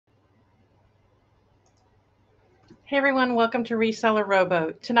Hey everyone, welcome to Reseller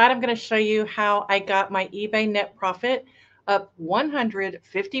Robo. Tonight I'm going to show you how I got my eBay net profit up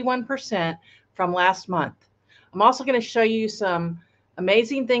 151% from last month. I'm also going to show you some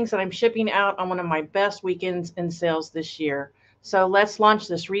amazing things that I'm shipping out on one of my best weekends in sales this year. So let's launch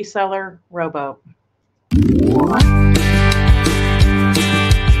this Reseller Robo.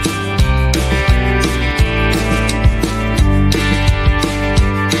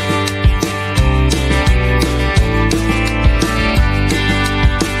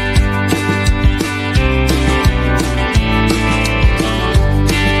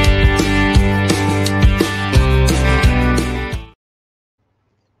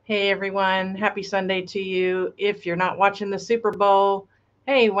 Hey everyone, happy Sunday to you. If you're not watching the Super Bowl,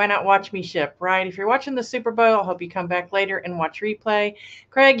 hey, why not watch me ship, right? If you're watching the Super Bowl, I hope you come back later and watch replay.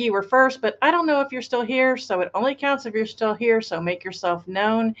 Craig, you were first, but I don't know if you're still here, so it only counts if you're still here, so make yourself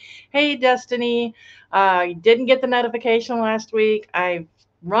known. Hey, Destiny, you didn't get the notification last week. I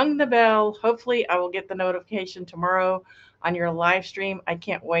rung the bell. Hopefully, I will get the notification tomorrow on your live stream. I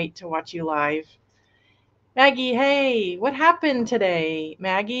can't wait to watch you live. Maggie, hey, what happened today?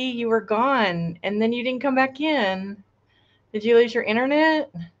 Maggie, you were gone and then you didn't come back in. Did you lose your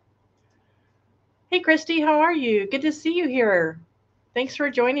internet? Hey, Christy, how are you? Good to see you here. Thanks for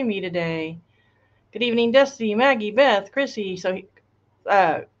joining me today. Good evening, Dusty, Maggie, Beth, Chrissy.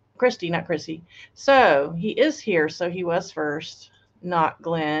 Christy, not Chrissy. So he is here, so he was first, not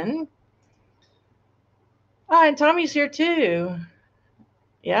Glenn. Oh, and Tommy's here too.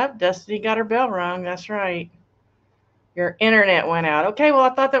 Yep, Destiny got her bell rung. That's right. Your internet went out. Okay, well, I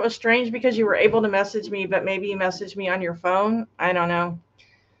thought that was strange because you were able to message me, but maybe you messaged me on your phone. I don't know.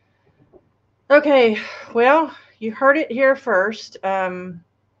 Okay, well, you heard it here first. My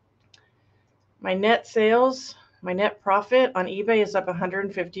net sales, my net profit on eBay is up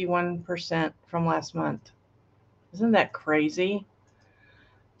 151% from last month. Isn't that crazy?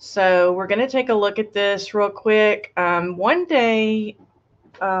 So we're going to take a look at this real quick. One day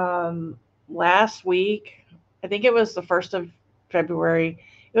last week, I think it was the 1st of February,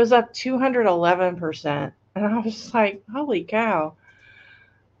 it was up 211%. And I was just like, holy cow.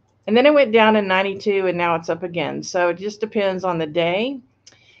 And then it went down to 92 and now it's up again. So it just depends on the day.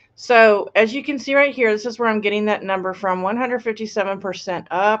 So as you can see right here, this is where I'm getting that number from, 157%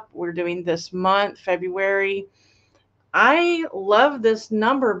 up. We're doing this month, February. I love this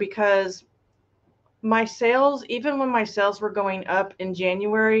number because my sales, even when my sales were going up in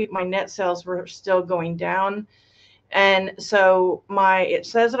January, my net sales were still going down. And so it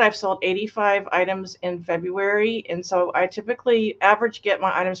says that I've sold 85 items in February. And so I typically average get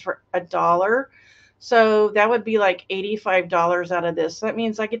my items for $1. So that would be like $85 out of this. So that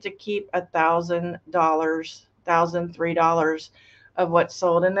means I get to keep $1,000, $1,003 of what's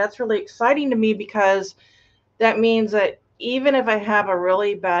sold. And that's really exciting to me because that means that even if I have a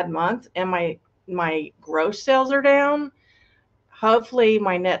really bad month and my gross sales are down, hopefully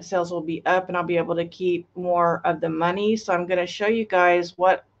my net sales will be up and I'll be able to keep more of the money. So I'm going to show you guys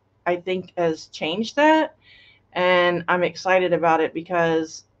what I think has changed that. And I'm excited about it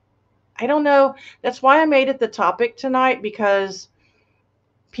because I don't know. That's why I made it the topic tonight, because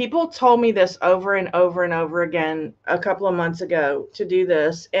people told me this over and over and over again a couple of months ago to do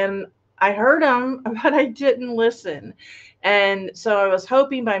this. And I heard them, but I didn't listen. And so I was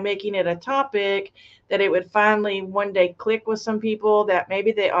hoping by making it a topic that it would finally one day click with some people that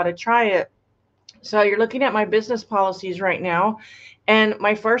maybe they ought to try it. So you're looking at my business policies right now. And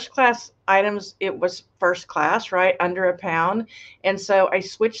my first class items, it was first class, right? Under £1. And so I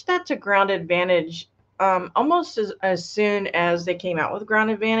switched that to Ground Advantage almost as soon as they came out with Ground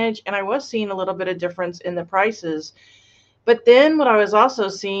Advantage. And I was seeing a little bit of difference in the prices. But then what I was also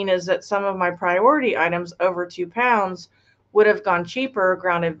seeing is that some of my priority items over £2 would have gone cheaper,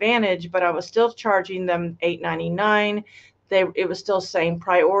 Ground Advantage, but I was still charging them $8.99. It was still same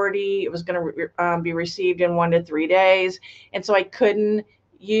priority. It was going to be received in 1 to 3 days. And so I couldn't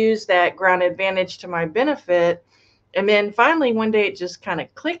use that Ground Advantage to my benefit. And then finally, one day it just kind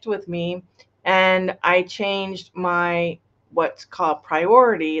of clicked with me and I changed my what's called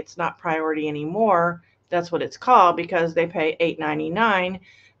priority. It's not priority anymore. That's what it's called because they pay $8.99.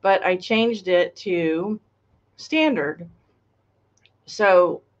 But I changed it to standard.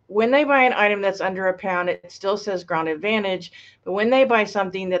 So when they buy an item that's under £1, it still says Ground Advantage. But when they buy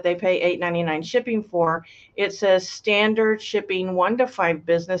something that they pay $8.99 shipping for, it says standard shipping 1 to 5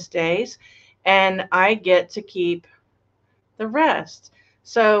 business days. And I get to keep the rest.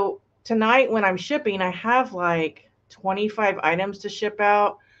 So tonight when I'm shipping, I have like 25 items to ship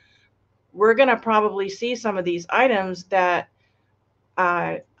out. We're going to probably see some of these items that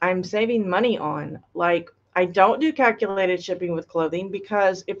I'm saving money on. Like I don't do calculated shipping with clothing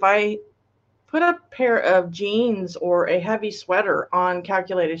because if I put a pair of jeans or a heavy sweater on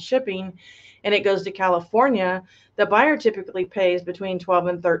calculated shipping and it goes to California, the buyer typically pays between $12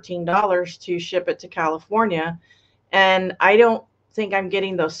 and $13 to ship it to California. And I don't think I'm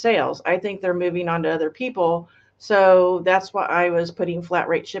getting those sales. I think they're moving on to other people. So that's why I was putting flat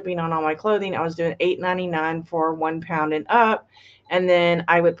rate shipping on all my clothing. I was doing $8.99 for 1 pound and up. And then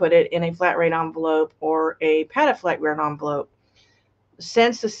I would put it in a flat rate envelope or a padded flat rate envelope.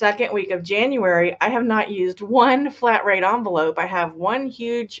 Since the second week of January, I have not used one flat rate envelope. I have one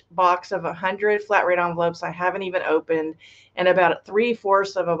huge box of 100 flat rate envelopes I haven't even opened, and about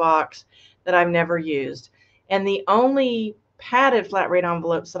 3/4 of a box that I've never used. And the only padded flat rate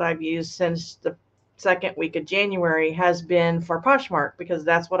envelopes that I've used since the second week of January has been for Poshmark, because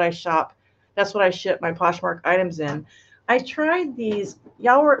that's what I shop. That's what I ship my Poshmark items in. I tried these.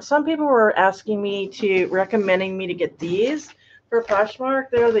 Some people were asking me recommending me to get these for Poshmark.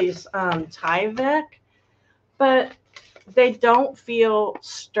 They're these Tyvek, but they don't feel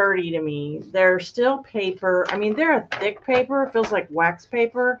sturdy to me. They're still paper. I mean, they're a thick paper. It feels like wax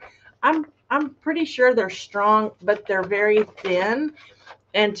paper. I'm pretty sure they're strong, but they're very thin.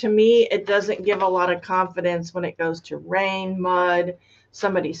 And to me, it doesn't give a lot of confidence when it goes to rain, mud,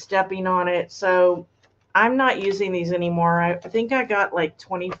 somebody stepping on it. So I'm not using these anymore. I think I got like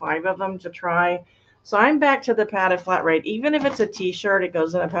 25 of them to try. So I'm back to the padded flat rate. Even if it's a t-shirt, it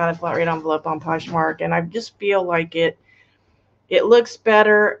goes in a padded flat rate envelope on Poshmark. And I just feel like it looks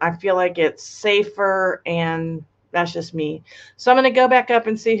better. I feel like it's safer, and that's just me. So I'm going to go back up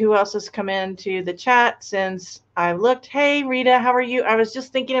and see who else has come into the chat since I looked. Hey, Rita, how are you? I was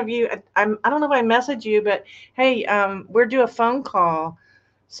just thinking of you. I don't know if I messaged you, but hey, we're due a phone call.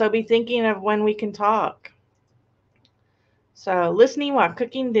 So be thinking of when we can talk. So listening while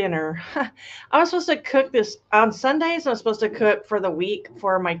cooking dinner. I was supposed to cook this on Sundays. I was supposed to cook for the week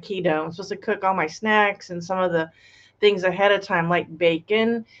for my keto. I'm supposed to cook all my snacks and some of the things ahead of time, like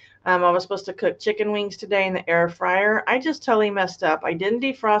bacon. I was supposed to cook chicken wings today in the air fryer. I just totally messed up. I didn't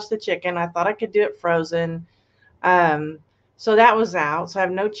defrost the chicken. I thought I could do it frozen. So that was out. So I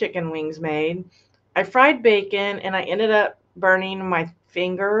have no chicken wings made. I fried bacon and I ended up burning my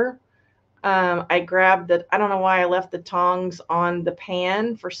finger. I grabbed I don't know why I left the tongs on the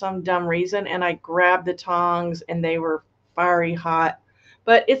pan for some dumb reason. And I grabbed the tongs and they were fiery hot,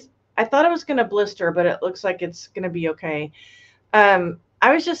 but I thought it was going to blister, but it looks like it's going to be okay.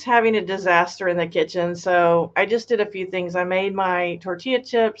 I was just having a disaster in the kitchen. So I just did a few things. I made my tortilla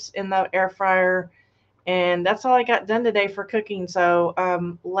chips in the air fryer, and that's all I got done today for cooking. So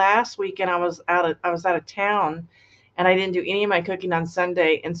last weekend I was out of town, and I didn't do any of my cooking on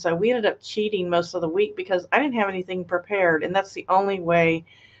Sunday. And so we ended up cheating most of the week because I didn't have anything prepared. And that's the only way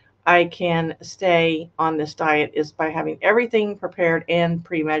I can stay on this diet, is by having everything prepared and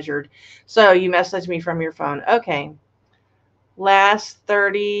pre-measured. So you messaged me from your phone. Okay. Last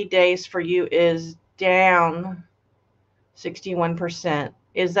 30 days for you is down 61%.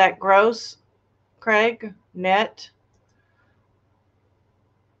 Is that gross, Craig? Net?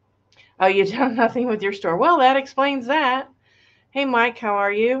 Oh, you've done nothing with your store. Well, that explains that. Hey, Mike, how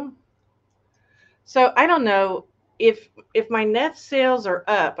are you? So I don't know if my net sales are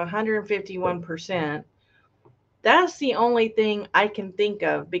up 151%. That's the only thing I can think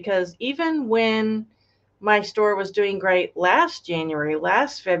of, because even when my store was doing great last January,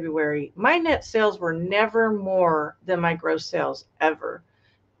 last February, my net sales were never more than my gross sales ever.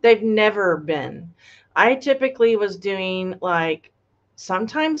 They've never been. I typically was doing like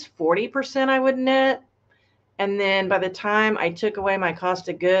sometimes 40% I would net. And then by the time I took away my cost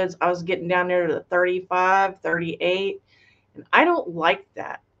of goods, I was getting down there to the 35, 38. And I don't like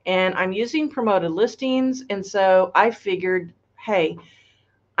that. And I'm using promoted listings. And so I figured, hey,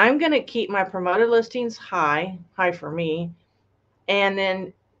 I'm going to keep my promoted listings high for me, and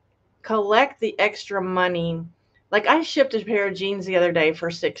then collect the extra money. Like I shipped a pair of jeans the other day for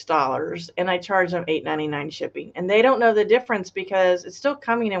 $6 and I charged them $8.99 shipping, and they don't know the difference because it's still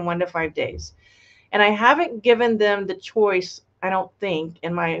coming in 1 to 5 days. And I haven't given them the choice, I don't think,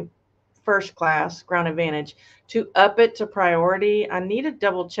 in my first class, Ground Advantage, to up it to priority. I need to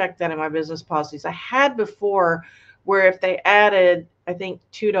double check that in my business policies. I had before where if they added, I think,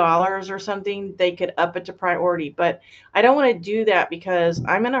 $2 or something, they could up it to priority. But I don't want to do that because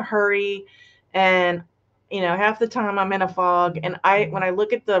I'm in a hurry, and half the time I'm in a fog. And when I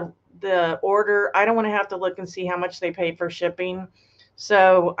look at the order, I don't want to have to look and see how much they pay for shipping.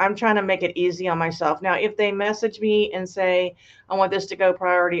 So I'm trying to make it easy on myself. Now, if they message me and say, I want this to go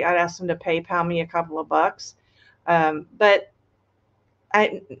priority, I'd ask them to PayPal me a couple of bucks. But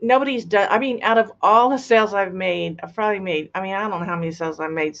nobody's done. I mean, out of all the sales I've made, I've probably made, I mean, I don't know how many sales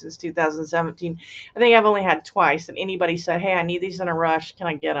I've made since 2017. I think I've only had twice and anybody said, hey, I need these in a rush. Can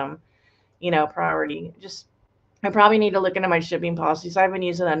I get them? You know, priority. Just, I probably need to look into my shipping policies. I've been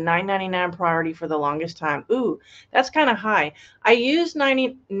using a $9.99 priority for the longest time. Ooh, that's kind of high. I use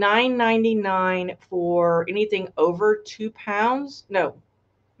 $9.99 for anything over 2 pounds. No,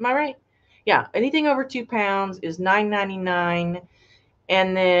 am I right? Yeah, anything over 2 pounds is $9.99.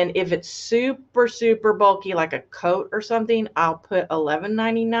 And then if it's super, super bulky, like a coat or something, I'll put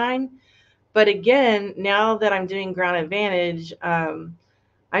 $11.99. But again, now that I'm doing Ground Advantage, I'm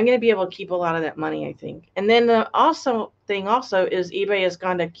going to be able to keep a lot of that money, I think. And then the thing is eBay has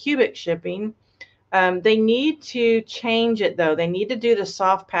gone to cubic shipping. They need to change it, though. They need to do the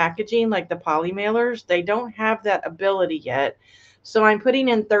soft packaging like the poly mailers. They don't have that ability yet. So I'm putting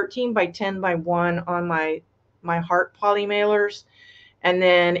in 13 by 10 by 1 on my heart poly mailers. And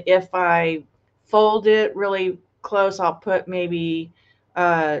then if I fold it really close, I'll put maybe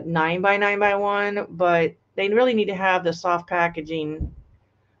 9 by 9 by 1. But they really need to have the soft packaging.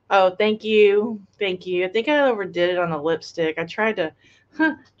 Oh, thank you. Thank you. I think I overdid it on the lipstick. I tried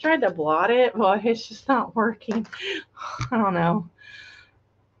to blot it. Well, it's just not working. I don't know.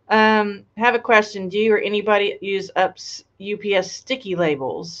 Have a question. Do you or anybody use UPS sticky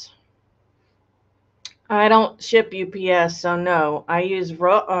labels? I don't ship UPS, so no. I use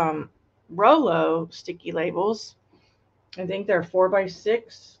Rolo sticky labels. I think they're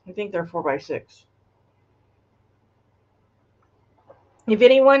 4x6. I think they're 4x6. If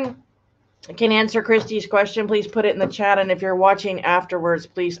anyone can answer Christy's question, please put it in the chat. And if you're watching afterwards,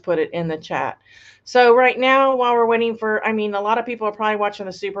 please put it in the chat. So right now, while we're waiting for, I mean, a lot of people are probably watching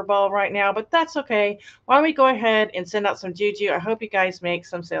the Super Bowl right now, but that's okay. Why don't we go ahead and send out some juju? I hope you guys make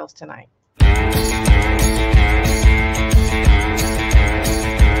some sales tonight.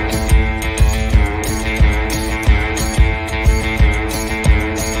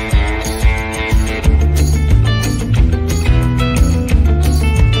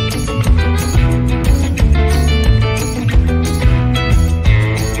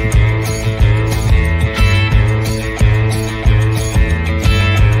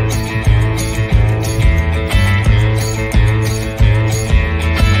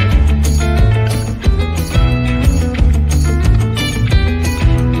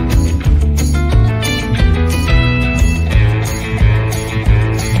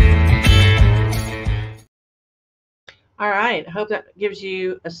 All right, I hope that gives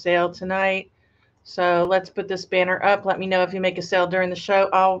you a sale tonight. So let's put this banner up. Let me know if you make a sale during the show.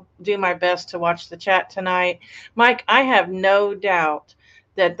 I'll do my best to watch the chat tonight. Mike, I have no doubt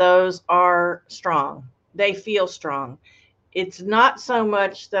that those are strong. They feel strong. It's not so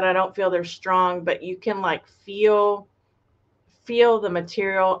much that I don't feel they're strong, but you can like feel the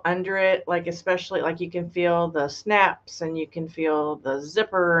material under it, like especially like you can feel the snaps and you can feel the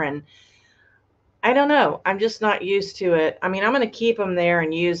zipper, and I don't know. I'm just not used to it. I mean, I'm going to keep them there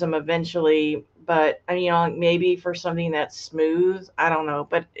and use them eventually, but I mean, you know, maybe for something that's smooth, I don't know,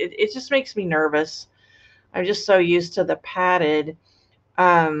 but it just makes me nervous. I'm just so used to the padded.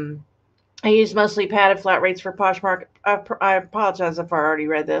 I use mostly padded flat rates for Poshmark. I apologize if I already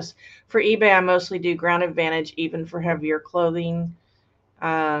read this. For eBay, I mostly do Ground Advantage, even for heavier clothing.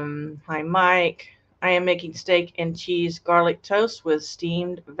 Hi, Mike. I am making steak and cheese garlic toast with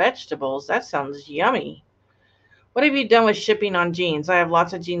steamed vegetables. That sounds yummy. What have you done with shipping on jeans? I have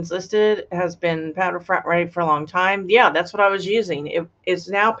lots of jeans listed. It has been padded flat rate for a long time. Yeah, that's what I was using. It is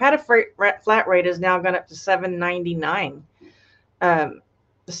now padded flat rate is now gone up to $7.99.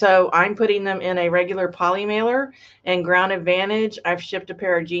 So I'm putting them in a regular poly mailer and Ground Advantage. I've shipped a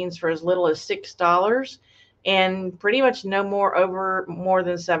pair of jeans for as little as $6 and pretty much no more over more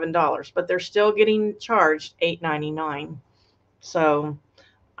than $7, but they're still getting charged $8.99. So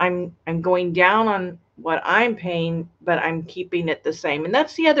I'm going down on what I'm paying, but I'm keeping it the same. And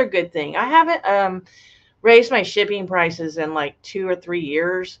that's the other good thing. I haven't raised my shipping prices in like 2 or 3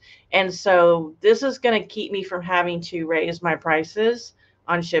 years. And so this is going to keep me from having to raise my prices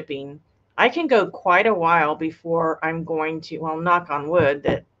on shipping. I can go quite a while before I'm going to, well, knock on wood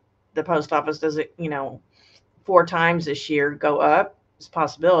that the post office doesn't, you know, 4 times this year go up. It's a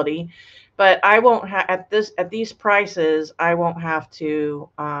possibility, but I won't have at these prices. I won't have to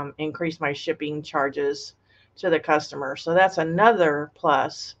increase my shipping charges to the customer. So that's another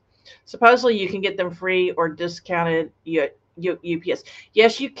plus. Supposedly you can get them free or discounted UPS.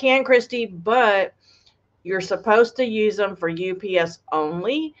 Yes, you can, Christy, but you're supposed to use them for UPS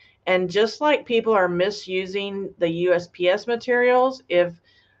only. And just like people are misusing the USPS materials, if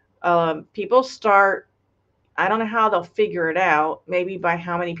people start I don't know how they'll figure it out, maybe by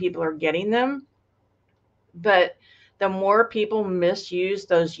how many people are getting them. But the more people misuse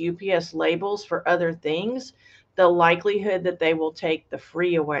those UPS labels for other things, the likelihood that they will take the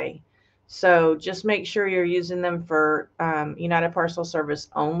free away. So just make sure you're using them for United Parcel Service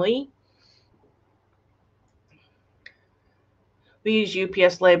only. We use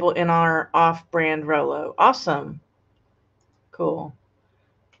UPS label in our off-brand Rolo. Awesome. Cool.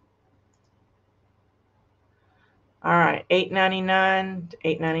 All right, $8.99 to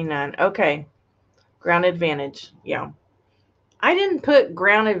 $8.99. Okay. Ground Advantage. Yeah. I didn't put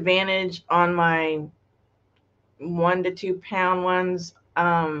Ground Advantage on my 1 to 2 pound ones.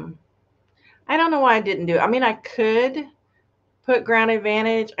 I don't know why I didn't do it. I mean, I could put Ground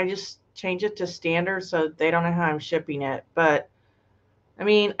Advantage. I just change it to standard so they don't know how I'm shipping it. But I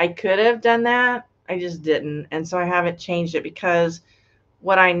mean, I could have done that. I just didn't. And so I haven't changed it because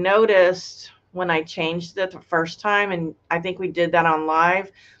what I noticed when I changed it the first time, and I think we did that on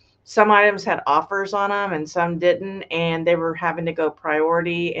live, some items had offers on them and some didn't, and they were having to go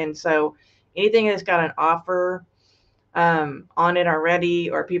priority. And so anything that's got an offer on it already,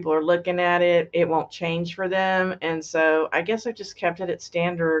 or people are looking at it, it won't change for them. And so I guess I just kept it at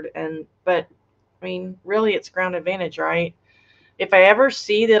standard. But I mean, really, it's Ground Advantage, right? If I ever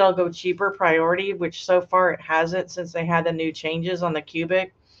see that I'll go cheaper priority, which so far it hasn't since they had the new changes on the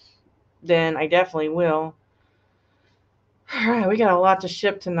cubic, then I definitely will. All right, we got a lot to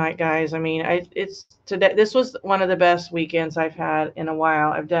ship tonight, guys. I mean, it's today. This was one of the best weekends I've had in a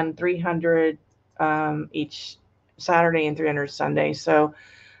while. I've done 300 each Saturday and 300 Sunday. So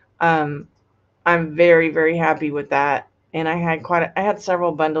I'm very, very happy with that. And I had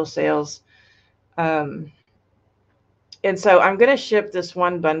several bundle sales. And so I'm going to ship this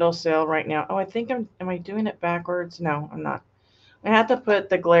one bundle sale right now. Oh, I think am I doing it backwards? No, I'm not. I have to put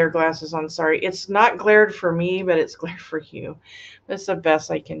the glare glasses on. Sorry. It's not glared for me, but it's glared for you. That's the best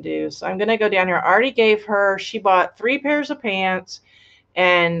I can do. So I'm going to go down here. I already gave her, she bought 3 pairs of pants,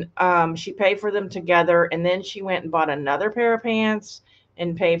 and she paid for them together. And then she went and bought another pair of pants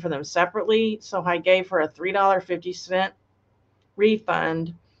and paid for them separately. So I gave her a $3.50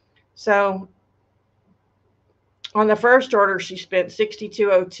 refund. So on the first order, she spent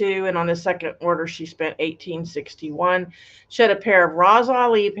 $62.02, and on the second order, she spent $18.61. She had a pair of Roz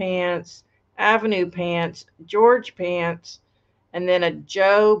Ali pants, Avenue pants, George pants, and then a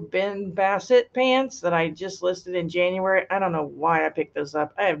Joe Ben Bassett pants that I just listed in January. I don't know why I picked those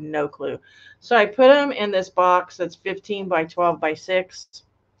up. I have no clue. So I put them in this box that's 15 by 12 by 6.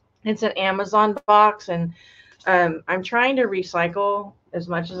 It's an Amazon box, and I'm trying to recycle as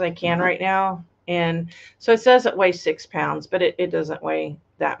much as I can right now. And so it says it weighs 6 pounds, but it doesn't weigh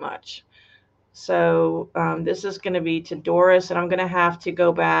that much. So this is going to be to Doris, and I'm going to have to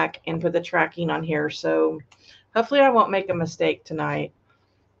go back and put the tracking on here. So hopefully I won't make a mistake tonight,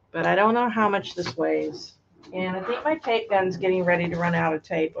 but I don't know how much this weighs. And I think my tape gun's getting ready to run out of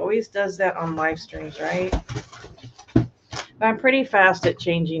tape. Always does that on live streams, right? But I'm pretty fast at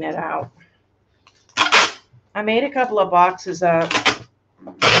changing it out. I made a couple of boxes up.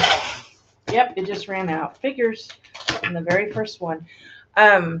 Yep, it just ran out. Figures in the very first one.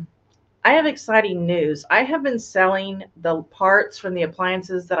 I have exciting news. I have been selling the parts from the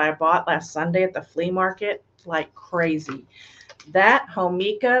appliances that I bought last Sunday at the flea market like crazy. That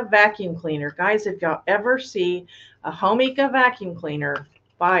Homika vacuum cleaner. Guys, if y'all ever see a Homika vacuum cleaner,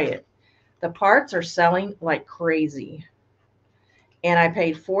 buy it. The parts are selling like crazy. And I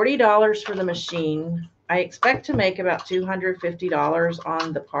paid $40 for the machine. I expect to make about $250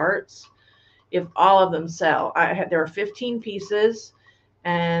 on the parts if all of them sell. There are 15 pieces,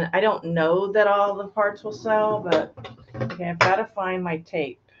 and I don't know that all the parts will sell, but okay, I've got to find my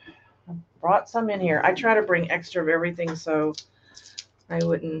tape. I brought some in here. I try to bring extra of everything so I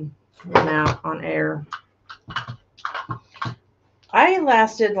wouldn't run out on air. I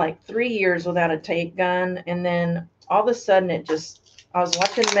lasted like 3 years without a tape gun, and then all of a sudden I was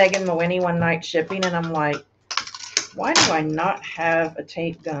watching Megan Mawini one night shipping, and I'm like, why do I not have a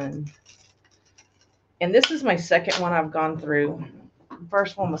tape gun? And this is my second one I've gone through. The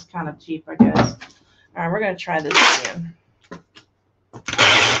first one was kind of cheap, I guess. All right, we're going to try this again.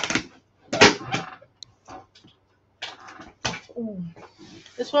 Ooh.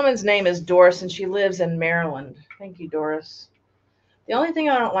 This woman's name is Doris, and she lives in Maryland. Thank you, Doris. The only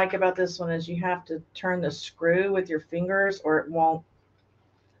thing I don't like about this one is you have to turn the screw with your fingers or it won't.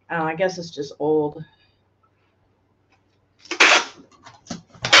 I guess it's just old.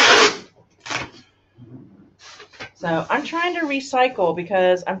 So I'm trying to recycle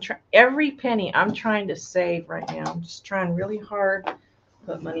because every penny I'm trying to save right now. I'm just trying really hard to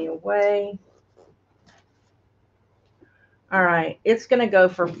put money away. All right, it's going to go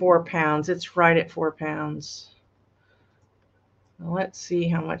for 4 pounds. It's right at 4 pounds. Let's see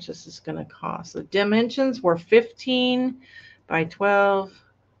how much this is going to cost. The dimensions were 15 by 12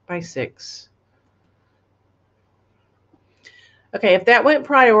 by 6. Okay, if that went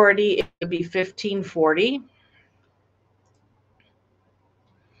priority, it would be $15.40.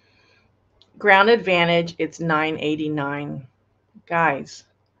 Ground Advantage, it's $9.89. Guys,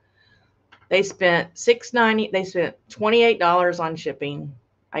 they spent $6.90. They spent $28 on shipping.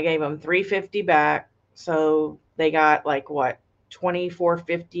 I gave them $3.50 back, so they got like what,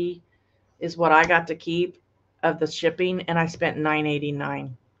 $24.50 is what I got to keep of the shipping, and I spent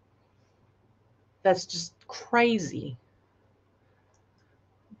 $9.89. That's just crazy.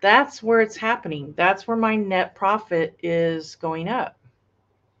 That's where it's happening. That's where my net profit is going up.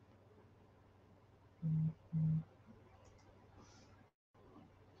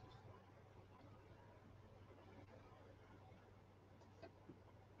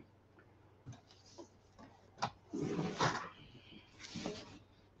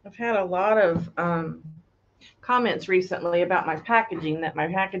 I've had a lot of comments recently about my packaging, that my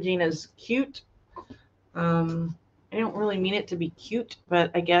packaging is cute. I don't really mean it to be cute,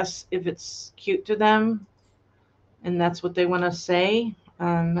 but I guess if it's cute to them and that's what they want to say,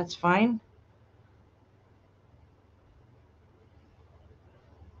 that's fine.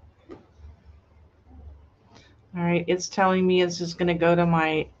 All right, it's telling me it's just going to go to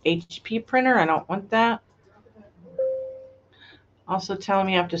my HP printer. I don't want that. Also telling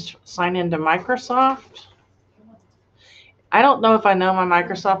me I have to sign into Microsoft. I don't know if I know my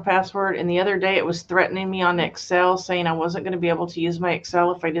Microsoft password, and the other day it was threatening me on Excel, saying I wasn't going to be able to use my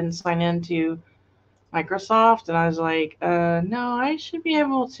Excel if I didn't sign into Microsoft, and I was like, no, I should be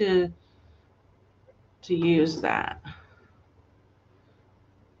able to use that.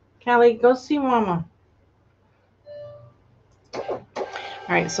 Callie, go see Mama. All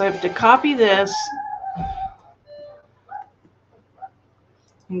right, so I have to copy this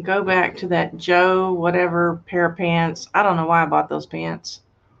and go back to that Joe whatever pair of pants. I don't know why I bought those pants.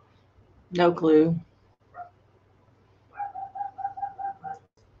 No clue.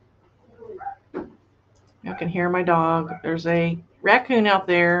 I can hear my dog. There's a raccoon out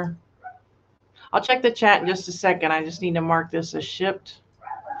there. I'll check the chat in just a second. I just need to mark this as shipped.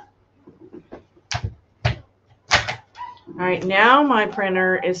 All right, now my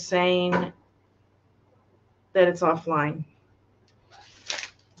printer is saying that it's offline.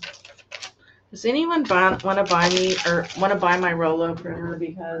 Does anyone want to buy me or want to buy my Rollo printer?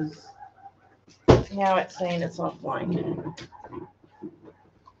 Because now it's saying it's offline.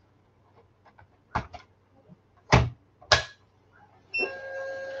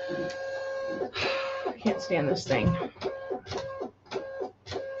 I can't stand this thing.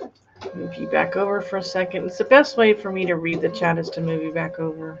 Move you back over for a second. It's the best way for me to read the chat is to move you back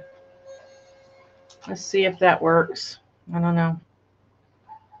over. Let's see if that works. I don't know.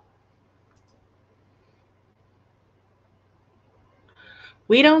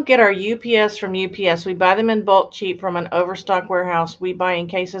 We don't get our UPS from UPS. We buy them in bulk cheap from an overstock warehouse. We buy in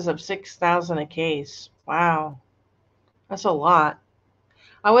cases of 6,000 a case. Wow. That's a lot.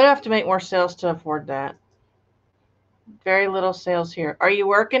 I would have to make more sales to afford that. Very little sales here. Are you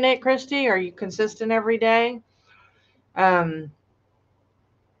working it, Christy? Are you consistent every day? Been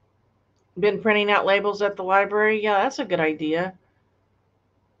printing out labels at the library? Yeah, that's a good idea.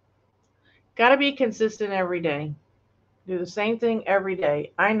 Got to be consistent every day. Do the same thing every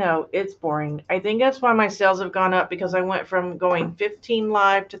day. I know it's boring. I think that's why my sales have gone up, because I went from going 15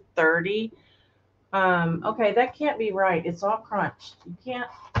 live to 30. Okay, that can't be right. It's all crunched. You can't.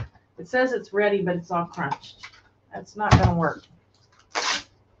 It says it's ready, but it's all crunched. That's not going to work.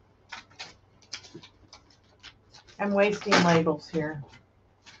 I'm wasting labels here.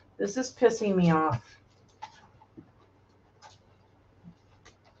 This is pissing me off.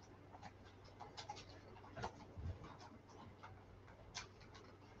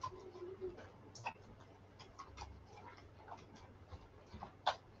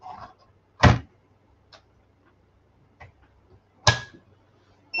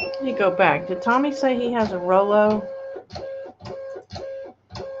 Let me go back. Did Tommy say he has a Rollo?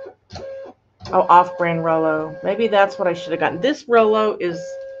 Oh, off-brand Rollo. Maybe that's what I should have gotten. This Rollo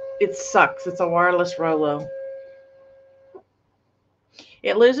it sucks. It's a wireless Rollo.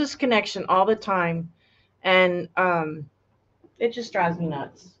 It loses connection all the time, and it just drives me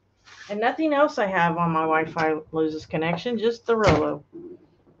nuts. And nothing else I have on my Wi-Fi loses connection, just the Rollo. And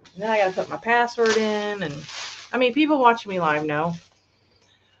then I got to put my password in, and I mean, people watching me live know.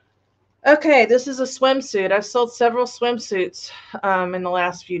 Okay, this is a swimsuit. I've sold several swimsuits in the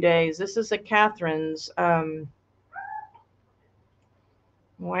last few days. This is a Catherine's.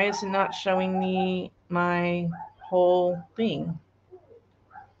 Why is it not showing me my whole thing?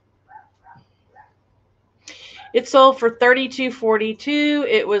 It sold for $32.42.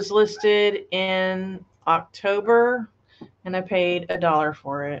 It was listed in October, and I paid $1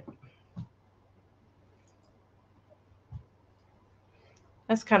 for it.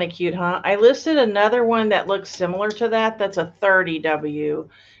 That's kind of cute, huh? I listed another one that looks similar to that. That's a 30W.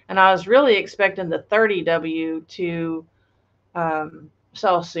 And I was really expecting the 30W to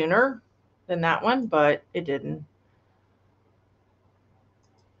sell sooner than that one, but it didn't.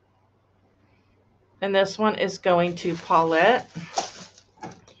 And this one is going to Paulette.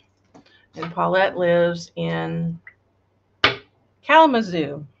 And Paulette lives in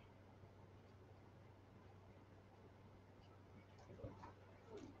Kalamazoo.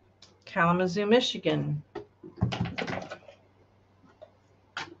 Kalamazoo, Michigan.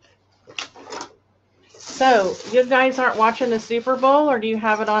 So, you guys aren't watching the Super Bowl, or do you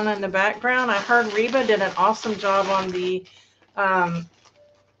have it on in the background? I heard Reba did an awesome job on the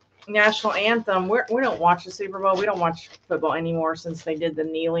national anthem. We don't watch the Super Bowl. We don't watch football anymore since they did the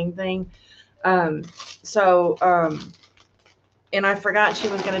kneeling thing. And I forgot she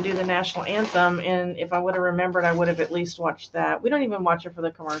was going to do the national anthem. And if I would have remembered, I would have at least watched that. We don't even watch it for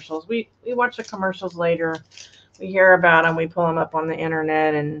the commercials. We watch the commercials later. We hear about them. We pull them up on the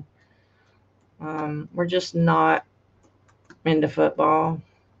internet, and we're just not into football.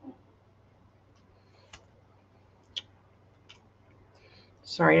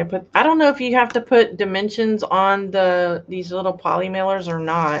 Sorry, I don't know if you have to put dimensions on these little poly mailers or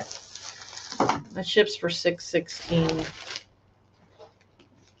not. That ships for $6.16.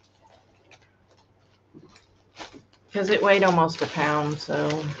 Because it weighed almost a pound,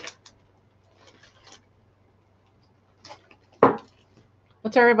 so.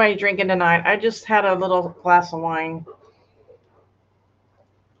 What's everybody drinking tonight? I just had a little glass of wine.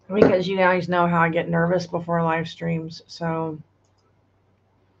 Because you guys know how I get nervous before live streams, so.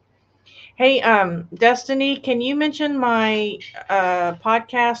 Hey, Destiny, can you mention my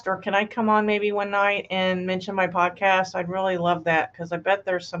podcast, or can I come on maybe one night and mention my podcast? I'd really love that, because I bet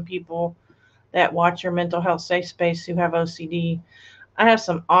there's some people that watch your mental health safe space who have OCD. I have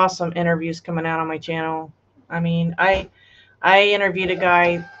some awesome interviews coming out on my channel. I mean, I interviewed a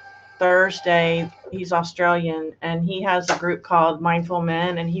guy Thursday. He's Australian, and he has a group called Mindful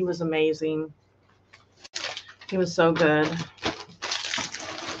Men, and he was amazing. He was so good.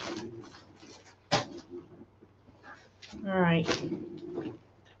 All right.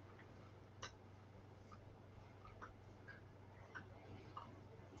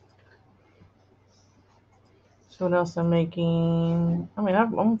 So what else I'm making? I mean,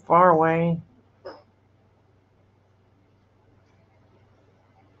 I'm far away.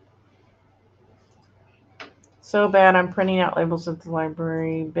 So bad I'm printing out labels at the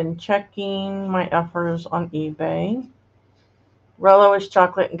library. Been checking my offers on eBay. Rolo is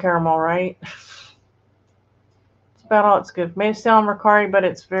chocolate and caramel, right? It's about all it's good. May sell on Mercari, but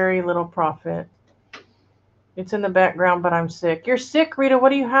it's very little profit. It's in the background, but I'm sick. You're sick, Rita. What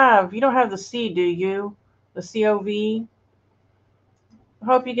do you have? You don't have the C, do you? The COV? I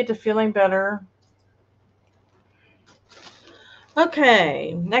hope you get to feeling better.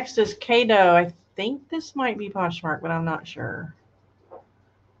 Okay, next is Kato. I think this might be Poshmark, but I'm not sure.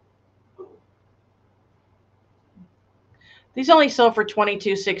 These only sold for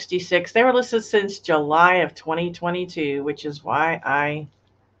 $22.66. They were listed since July of 2022, which is why I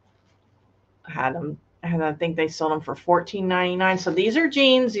had them. And I think they sold them for $14.99. So these are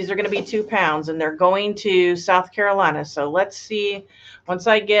jeans. These are going to be 2 pounds, and they're going to South Carolina. So let's see. Once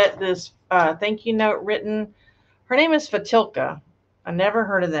I get this thank you note written, her name is Fatilka. I never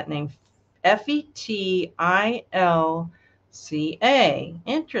heard of that name. Fetilca.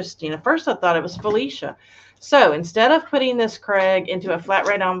 Interesting. At first I thought it was Felicia. So instead of putting this Craig into a flat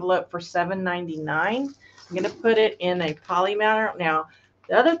rate envelope for $7.99, I'm going to put it in a poly matter. Now,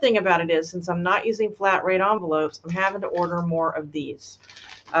 the other thing about it is, since I'm not using flat rate envelopes, I'm having to order more of these.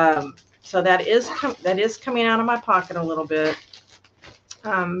 So that is coming out of my pocket a little bit.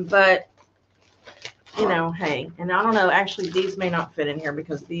 But, you know, hey, and I don't know, actually, these may not fit in here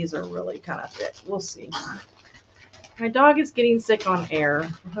because these are really kind of thick. We'll see. My dog is getting sick on air.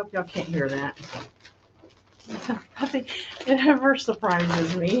 I hope y'all can't hear that. It never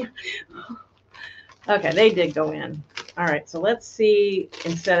surprises me. Okay, they did go in. All right, so let's see.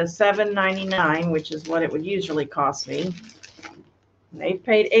 Instead of $7.99, which is what it would usually cost me, they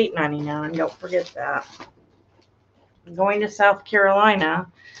paid $8.99. Don't forget that. I'm going to South Carolina.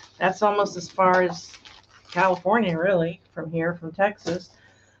 That's almost as far as California, really, from here, from Texas.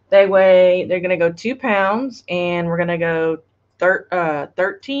 They're going to go 2 pounds, and we're going to go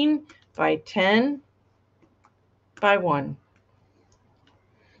 13 by 10 by 1.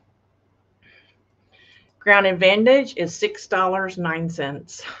 Ground Advantage is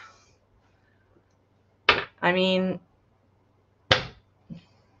 $6.09. I mean,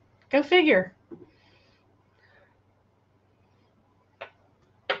 go figure.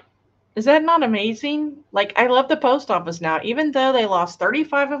 Is that not amazing? Like, I love the post office now. Even though they lost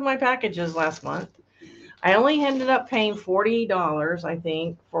 35 of my packages last month, I only ended up paying $40, I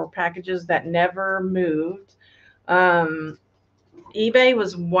think, for packages that never moved. eBay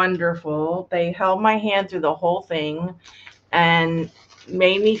was wonderful. They held my hand through the whole thing and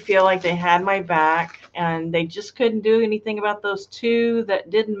made me feel like they had my back, and they just couldn't do anything about those 2 that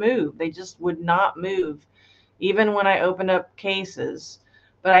didn't move. They just would not move, even when I opened up cases.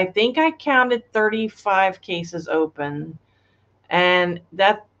 But I think I counted 35 cases open, and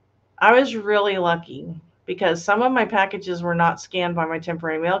that I was really lucky because some of my packages were not scanned by my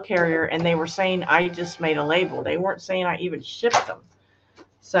temporary mail carrier, and they were saying I just made a label. They weren't saying I even shipped them.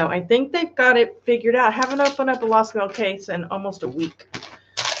 So I think they've got it figured out. I haven't opened up a lost mail case in almost a week.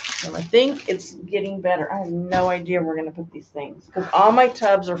 So I think it's getting better. I have no idea where we're going to put these things because all my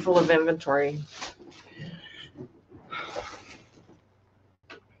tubs are full of inventory.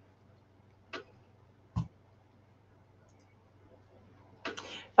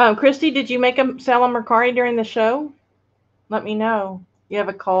 Christy, did you make a sell on Mercari during the show? Let me know. You have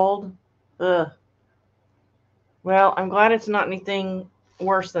a cold? Ugh. Well, I'm glad it's not anything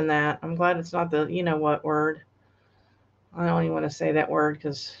worse than that. I'm glad it's not the you know what word. I don't even want to say that word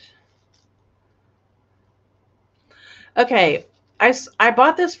because. Okay, I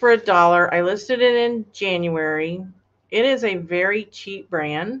bought this for $1. I listed it in January. It is a very cheap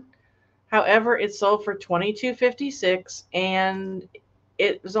brand. However, it sold for $22.56 and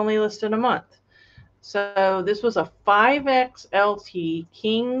it was only listed a month. So this was a 5XLT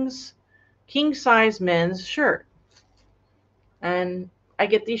king size men's shirt. And I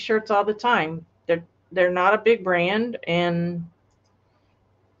get these shirts all the time. They're not a big brand,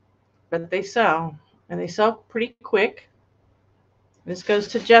 but they sell. And they sell pretty quick. This goes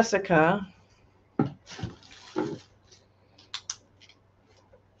to Jessica.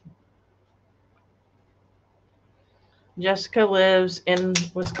 Jessica lives in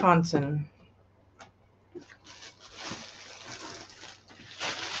Wisconsin.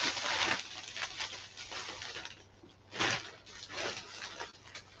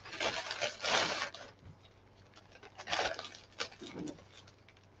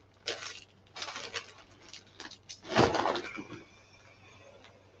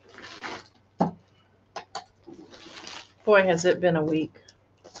 Boy, has it been a week.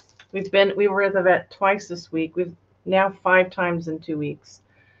 We were at the vet twice this week. We've now 5 times in 2 weeks.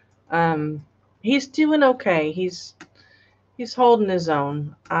 He's doing okay. He's holding his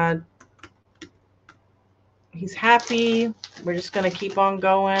own. He's happy. We're just going to keep on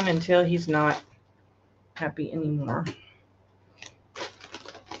going until he's not happy anymore.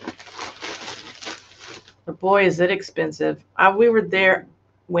 But boy, is it expensive. We were there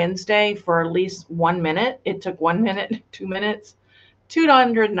Wednesday for at least 1 minute. It took 1 minute, 2 minutes,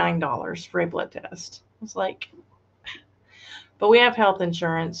 $209 for a blood test. It's like, but we have health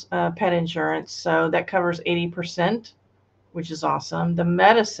insurance, pet insurance, so that covers 80%, which is awesome. The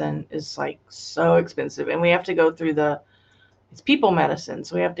medicine is like so expensive, and we have to go through it's people medicine,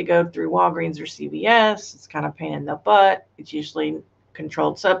 so we have to go through Walgreens or CVS. It's kind of pain in the butt. It's usually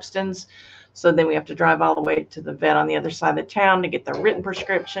controlled substance. So then we have to drive all the way to the vet on the other side of the town to get the written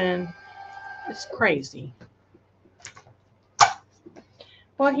prescription. It's crazy.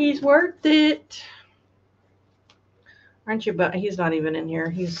 Well, he's worth it. Aren't you? But he's not even in here.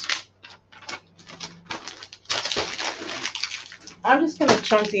 I'm just going to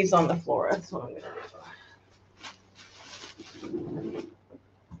chunk these on the floor. That's what I'm going to do.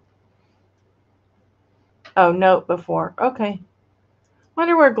 Oh, note before. Okay.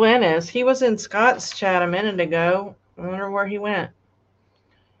 Wonder where Glenn is. He was in Scott's chat a minute ago. I wonder where he went.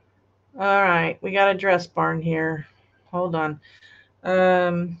 All right. We got a dress barn here. Hold on.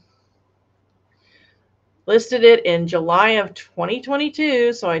 Listed it in July of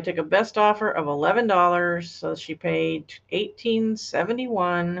 2022, so I took a best offer of $11, so she paid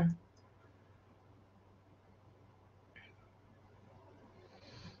 $18.71.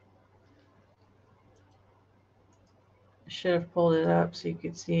 Should have pulled it up so you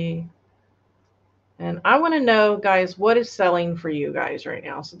could see. And I want to know, guys, what is selling for you guys right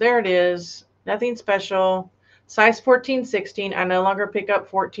now? So there it is. Nothing special. Size 14, 16. I no longer pick up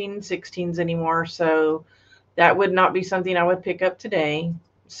 14 and 16s anymore, so that would not be something I would pick up today.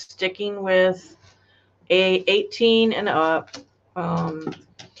 Sticking with a 18 and up.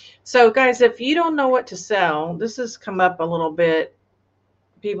 So guys, if you don't know what to sell, this has come up a little bit.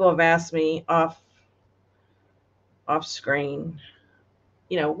 People have asked me off screen,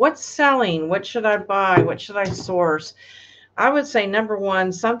 what's selling? What should I buy? What should I source? I would say number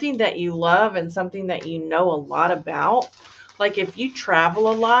one, something that you love and something that you know a lot about. Like if you travel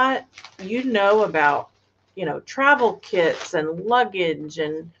a lot, you know about, travel kits and luggage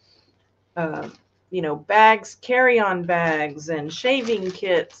and, uh, bags, carry-on bags and shaving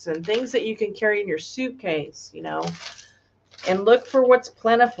kits and things that you can carry in your suitcase, and look for what's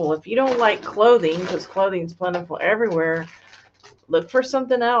plentiful. If you don't like clothing, because clothing's plentiful everywhere, look for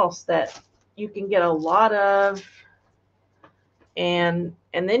something else that you can get a lot of, and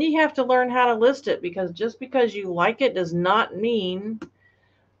then you have to learn how to list it, because just because you like it does not mean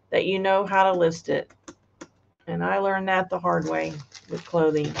that you know how to list it. And I learned that the hard way with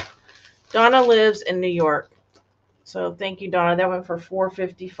clothing. Donna lives in New York. So thank you, Donna. That went for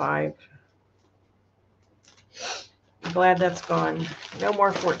 $4.55. Glad that's gone. No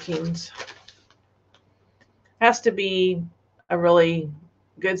more 14s. Has to be a really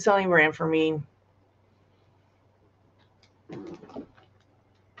good selling brand for me.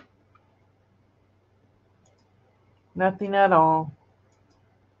 Nothing at all.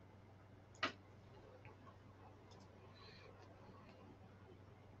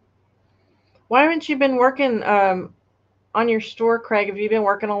 Why haven't you been working on your store, Craig? Have you been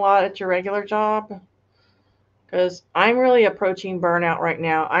working a lot at your regular job? Because I'm really approaching burnout right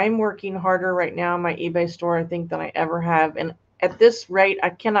now. I'm working harder right now in my eBay store, I think, than I ever have. And at this rate, I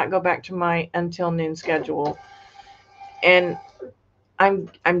cannot go back to my until noon schedule. And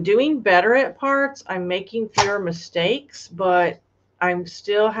I'm doing better at parts. I'm making fewer mistakes, but I'm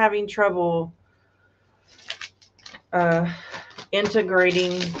still having trouble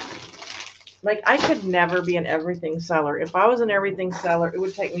integrating. Like, I could never be an everything seller. If I was an everything seller, it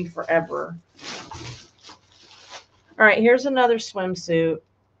would take me forever. All right, here's another swimsuit.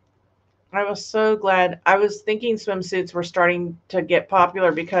 I was so glad. I was thinking swimsuits were starting to get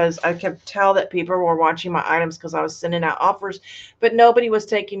popular because I could tell that people were watching my items because I was sending out offers, but nobody was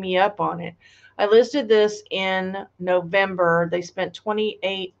taking me up on it. I listed this in November. They spent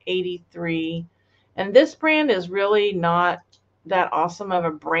 $28.83, and this brand is really not that awesome of a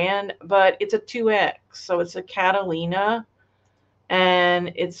brand, but it's a 2X, so it's a Catalina,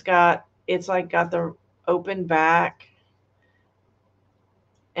 and it's got the open back,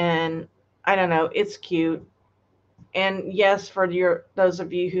 and I don't know, it's cute. And yes, for those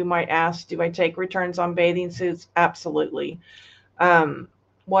of you who might ask, do I take returns on bathing suits? Absolutely.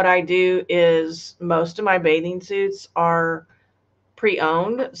 What I do is most of my bathing suits are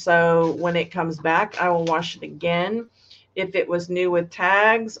pre-owned, so when it comes back, I will wash it again. If it was new with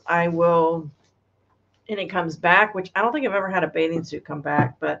tags, I will, and it comes back, which I don't think I've ever had a bathing suit come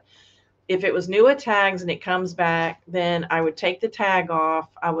back, but if it was new with tags and it comes back, then I would take the tag off,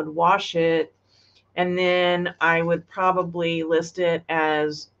 I would wash it, and then I would probably list it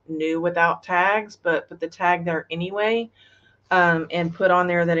as new without tags, but put the tag there anyway, and put on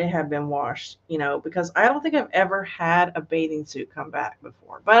there that it had been washed, because I don't think I've ever had a bathing suit come back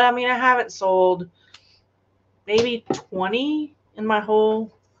before. But I mean, I haven't sold maybe 20 in my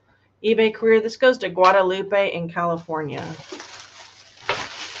whole eBay career. This goes to Guadalupe in California.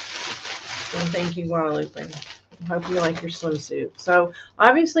 And thank you, Guadalupe. Hope you like your swimsuit. So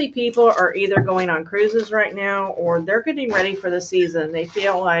obviously people are either going on cruises right now or they're getting ready for the season. They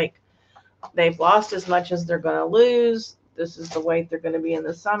feel like they've lost as much as they're going to lose. This is the weight they're going to be in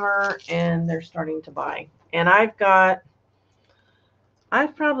the summer, and they're starting to buy. And I've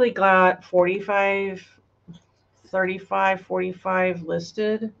probably got 45, 35, 45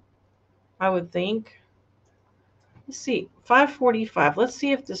 listed, I would think. Let's see, 545. Let's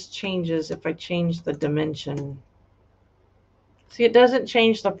see if this changes if I change the dimension. See, it doesn't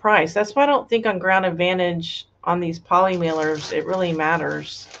change the price. That's why I don't think on Ground Advantage on these poly mailers it really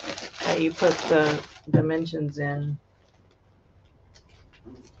matters that you put the dimensions in.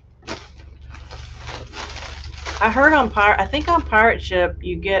 I heard I think on Pirate Ship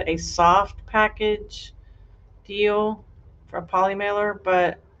you get a soft package deal for a poly mailer,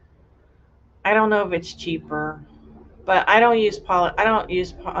 but I don't know if it's cheaper. But I don't use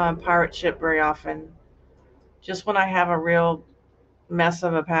Pirate Ship very often. Just when I have a real mess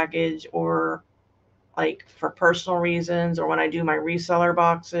of a package, or like for personal reasons, or when I do my reseller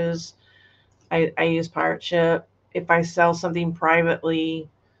boxes, I use Pirate Ship. If I sell something privately,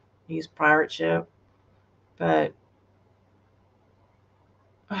 I use Pirate Ship. But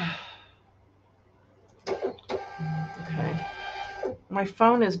okay, my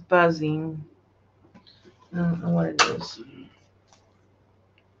phone is buzzing. I don't know what it is.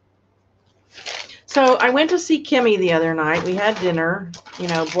 So I went to see Kimmy the other night. We had dinner, you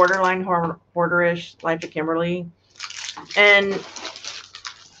know, borderline hoarderish, Life of Kimberly. And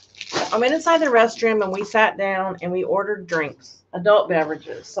I went inside the restroom and we sat down and we ordered drinks, adult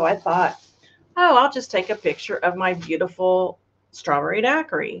beverages. So I thought, oh, I'll just take a picture of my beautiful strawberry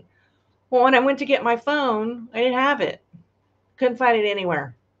daiquiri. Well, when I went to get my phone, I didn't have it. Couldn't find it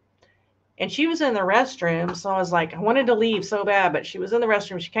anywhere. And she was in the restroom, so I was like, I wanted to leave so bad, but she was in the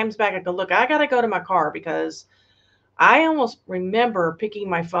restroom. She comes back. I go, look, I got to go to my car because I almost remember picking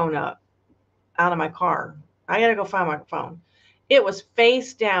my phone up out of my car. I got to go find my phone. It was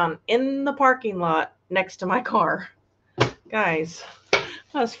face down in the parking lot next to my car. Guys, I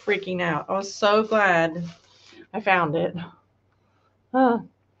was freaking out. I was so glad I found it.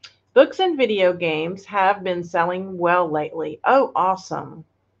 Books and video games have been selling well lately. Oh, awesome.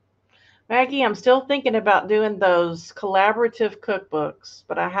 Maggie, I'm still thinking about doing those collaborative cookbooks,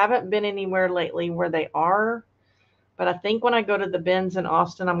 but I haven't been anywhere lately where they are. But I think when I go to the bins in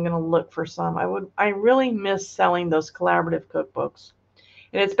Austin, I'm going to look for some. I really miss selling those collaborative cookbooks.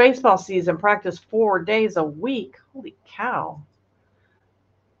 And it's baseball season, practice 4 days a week. Holy cow.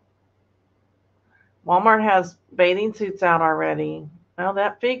 Walmart has bathing suits out already. Well,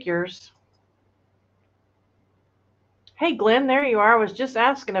 that figures. Hey, Glenn, there you are. I was just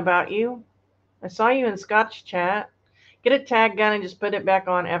asking about you. I saw you in Scott's chat. Get a tag gun and just put it back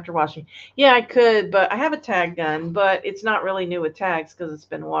on after washing. Yeah, I could, but I have a tag gun, but it's not really new with tags because it's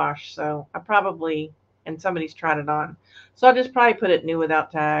been washed. So I probably, and somebody's tried it on. So I'll just probably put it new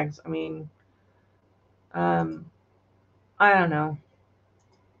without tags. I mean, I don't know.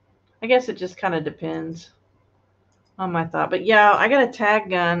 I guess it just kind of depends on my thought. But yeah, I got a tag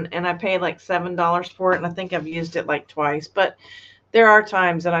gun and I paid like $7 for it. And I think I've used it like twice, but there are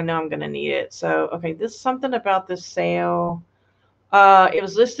times that I know I'm going to need it. So, okay, this is something about this sale. It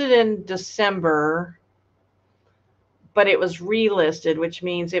was listed in December, but it was relisted, which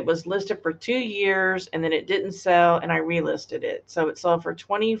means it was listed for 2 years and then it didn't sell and I relisted it. So it sold for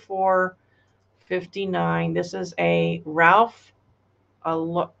 $24.59. This is a Ralph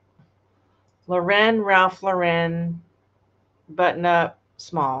Lauren button up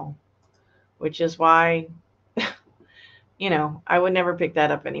small, which is why you know, I would never pick that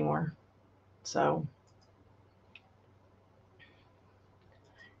up anymore. So,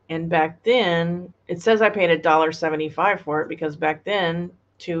 and back then, it says I paid $1.75 for it because back then,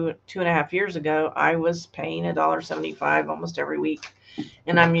 two and a half years ago, I was paying $1.75 almost every week.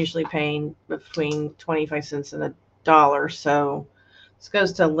 And I'm usually paying between 25 cents and $1. So this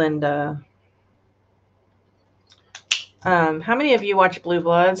goes to Linda. How many of you watch Blue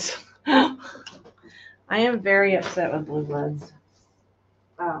Bloods? I am very upset with Blue Bloods.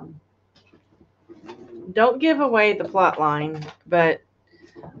 Don't give away the plot line, but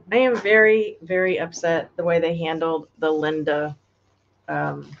I am very, very upset the way they handled the Linda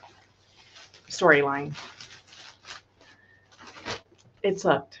storyline. It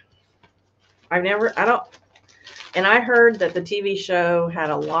sucked. And I heard that the TV show had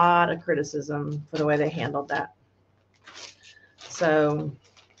a lot of criticism for the way they handled that. So,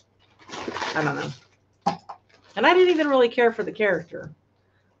 I don't know. And I didn't even really care for the character.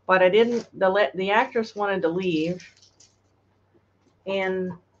 But I didn't, the actress wanted to leave.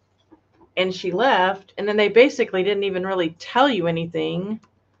 And she left. And then they basically didn't even really tell you anything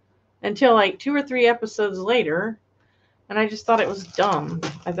until like 2 or 3 episodes later. And I just thought it was dumb.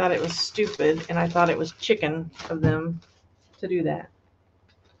 I thought it was stupid. And I thought it was chicken of them to do that.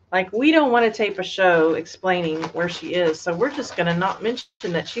 Like, we don't want to tape a show explaining where she is. So we're just going to not mention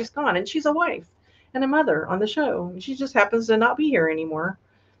that she's gone. And she's a wife and a mother on the show. She just happens to not be here anymore.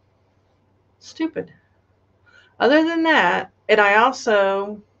 Stupid. Other than that, and I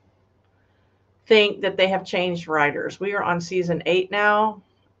also think that they have changed writers. We are on season 8 now.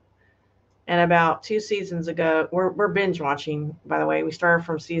 And about 2 seasons ago, we're binge watching, by the way. We started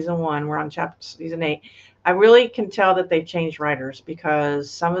from season 1. We're on season 8. I really can tell that they've changed writers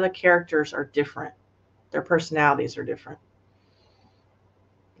because some of the characters are different. Their personalities are different.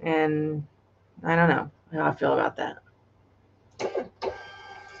 And I don't know how I feel about that.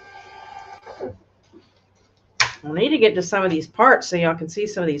 I need to get to some of these parts so y'all can see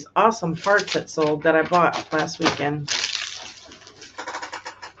some of these awesome parts that sold that I bought last weekend.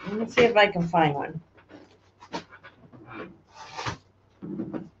 Let's see if I can find one.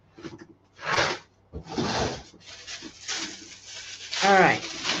 All right.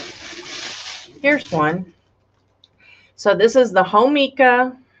 Here's one. So this is the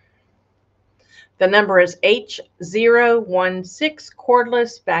Homika. The number is H016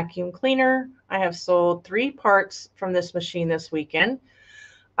 cordless vacuum cleaner. I have sold 3 parts from this machine this weekend.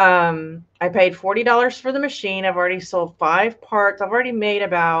 I paid $40 for the machine. I've already sold 5 parts. I've already made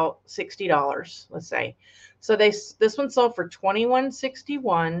about $60, let's say. So this one sold for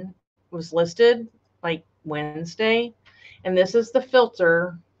 $21.61. Was listed like Wednesday, and this is the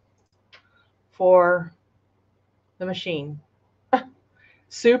filter for the machine.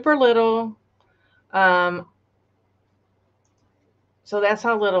 Super little. So that's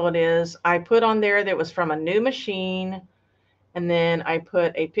how little it is. I put on there that it was from a new machine. And then I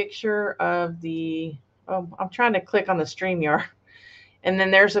put a picture of the, oh, I'm trying to click on the StreamYard. And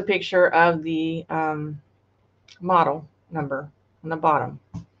then there's a picture of the model number on the bottom.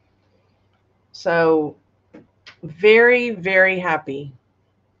 So very, very happy.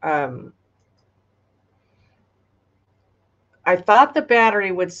 I thought the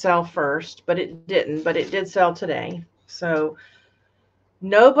battery would sell first, but it didn't. But it did sell today. So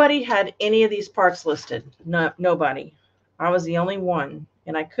nobody had any of these parts listed. No, nobody. I was the only one.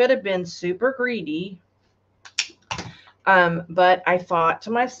 And I could have been super greedy. But I thought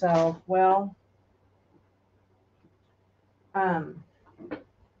to myself, well,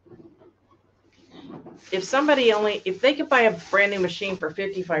 if they could buy a brand new machine for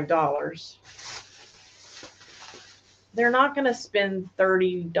 $55, they're not going to spend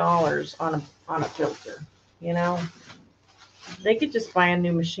 $30 on a filter, you know. They could just buy a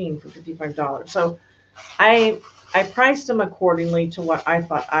new machine for $55. So I priced them accordingly to what I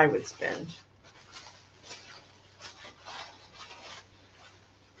thought I would spend.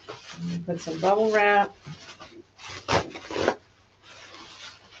 Put some bubble wrap.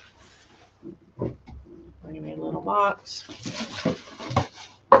 Bring me a little box.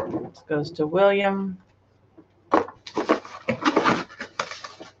 This goes to William.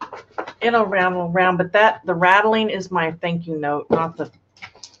 It'll rattle around, but the rattling is my thank you note, not the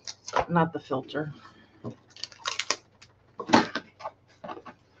filter.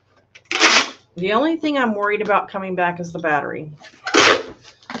 The only thing I'm worried about coming back is the battery.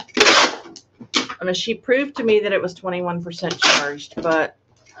 I mean, she proved to me that it was 21% charged, but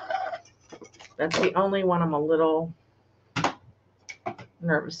that's the only one I'm a little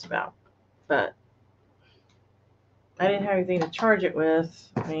nervous about. But I didn't have anything to charge it with.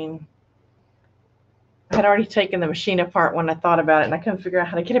 I mean, I had already taken the machine apart when I thought about it, and I couldn't figure out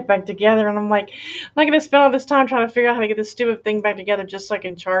how to get it back together. And I'm like, I'm not going to spend all this time trying to figure out how to get this stupid thing back together just so I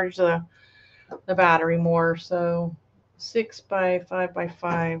can charge the battery more. So 6 by 5 by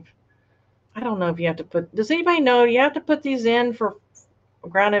 5. I don't know if you have to put, does anybody know you have to put these in for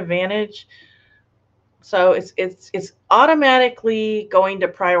ground advantage? So it's automatically going to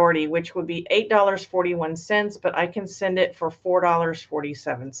priority, which would be $8.41, but I can send it for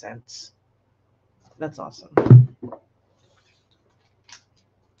 $4.47. That's awesome.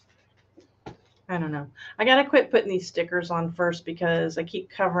 I don't know. I got to quit putting these stickers on first because I keep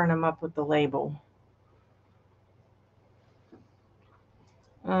covering them up with the label.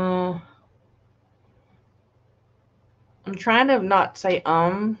 I'm trying to not say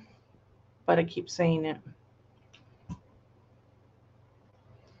but I keep saying it.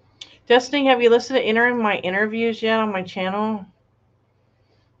 Destiny, have you listened to entering my interviews yet on my channel?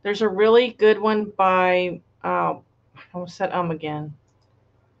 There's a really good one by, I almost said again.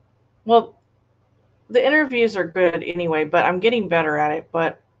 Well, the interviews are good anyway, but I'm getting better at it.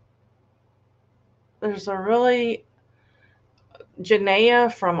 But there's a really,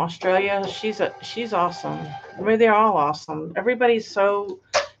 Janaea from Australia, she's awesome. I mean, they're all awesome. Everybody's so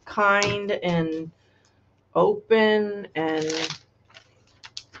kind and open and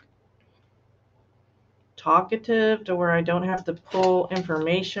talkative to where I don't have to pull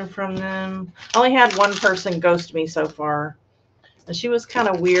information from them. I only had one person ghost me so far. And she was kind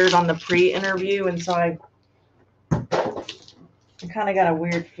of weird on the pre-interview, and so I kind of got a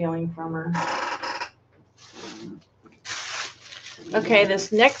weird feeling from her. Okay,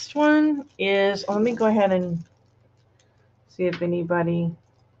 this next one is, let me go ahead and see if anybody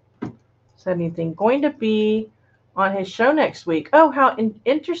said anything. Going to be on his show next week. Oh, how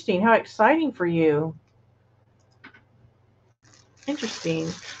interesting. How exciting for you. Interesting.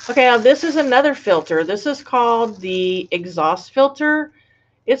 Okay, now this is another filter. This is called the exhaust filter.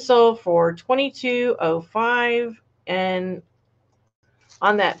 It sold for $22.05, and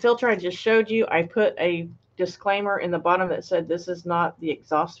on that filter I just showed you, I put a disclaimer in the bottom that said this is not the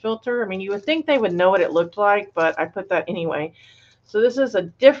exhaust filter. I mean, you would think they would know what it looked like, but I put that anyway. So this is a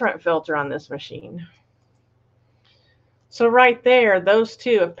different filter on this machine. So right there, those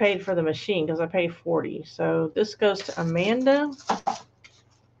two have paid for the machine because I paid $40. So this goes to Amanda.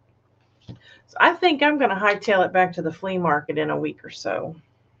 So I think I'm going to hightail it back to the flea market in a week or so.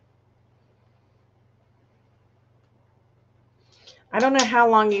 I don't know how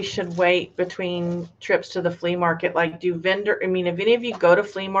long you should wait between trips to the flea market. Like, do vendor, I mean, if any of you go to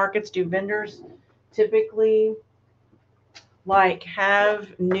flea markets, do vendors typically like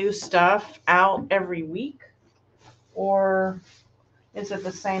have new stuff out every week? Or is it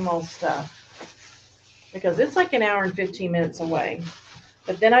the same old stuff? Because it's like an hour and 15 minutes away.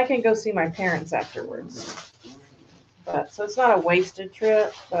 But then I can go see my parents afterwards. But so it's not a wasted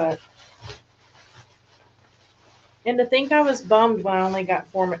trip, but and to think I was bummed when I only got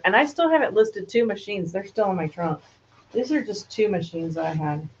 4, and I still haven't listed 2 machines. They're still in my trunk. These are just 2 machines that I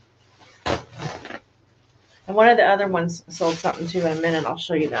had. And one of the other ones sold something too in a minute. I'll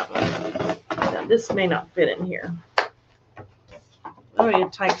show you that one. Now, this may not fit in here. Oh, you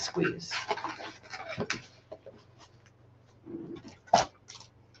tight squeeze.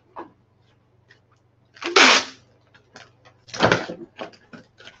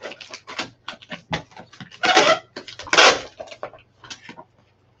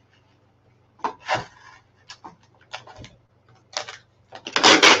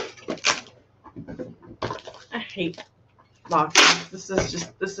 I hate boxes.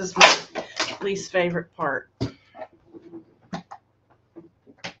 This is my least favorite part.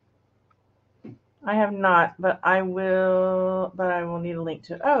 I have not, but I will need a link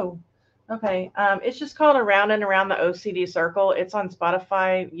to it. Oh, okay. It's just called Around and Around the OCD Circle. It's on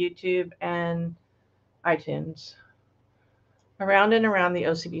Spotify, YouTube, and iTunes. Around and Around the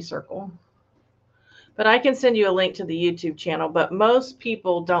OCD Circle. But I can send you a link to the YouTube channel, but most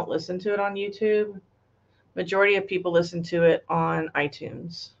people don't listen to it on YouTube. Majority of people listen to it on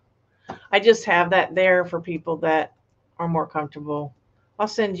iTunes. I just have that there for people that are more comfortable. I'll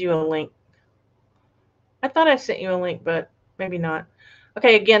send you a link. I thought I sent you a link, but maybe not.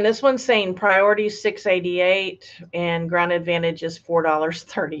 Okay, again, this one's saying priority $6.88 and ground advantage is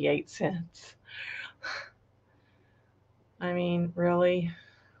 $4.38. I mean, really?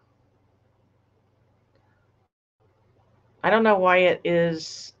 I don't know why it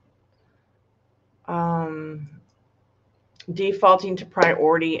is defaulting to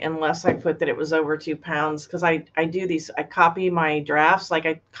priority unless I put that it was over 2 pounds, because I do these, I copy my drafts. Like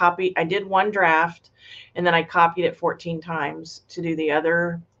I did one draft and then I copied it 14 times to do the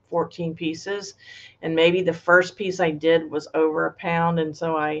other 14 pieces. And maybe the first piece I did was over 1 pound. And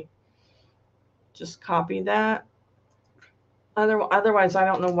so I just copied that. Otherwise, I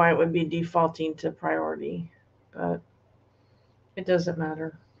don't know why it would be defaulting to priority, but it doesn't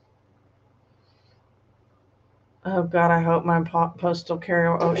matter. Oh, God, I hope my postal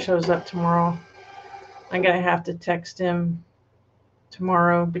carrier shows up tomorrow. I'm going to have to text him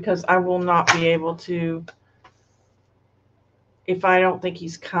tomorrow because I will not be able to. If I don't think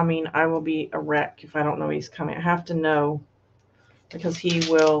he's coming, I will be a wreck if I don't know he's coming. I have to know because he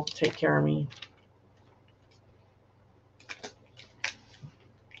will take care of me.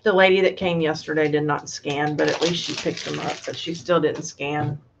 The lady that came yesterday did not scan, but at least she picked them up, but she still didn't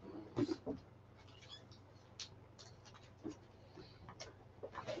scan.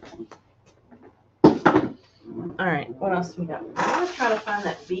 All right, what else we got? I'm going to try to find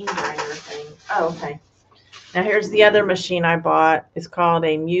that bean grinder thing. Oh, okay. Now here's the other machine I bought. It's called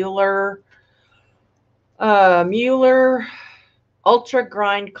a Mueller Ultra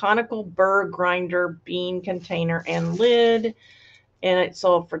Grind Conical Burr Grinder Bean Container and Lid. And it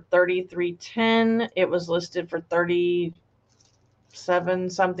sold for $33.10. It was listed for $37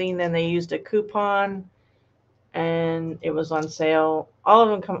 something. Then they used a coupon and it was on sale. All of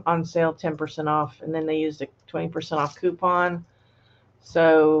them come on sale 10% off. And then they used a 20% off coupon.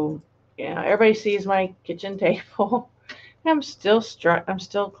 So yeah, everybody sees my kitchen table. I'm still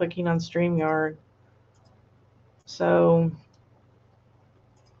clicking on StreamYard. So,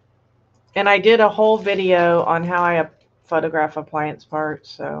 and I did a whole video on how I photograph appliance parts.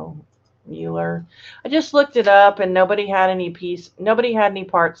 So Mueller, I just looked it up and nobody had any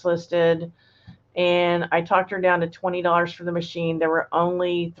parts listed. And I talked her down to $20 for the machine. There were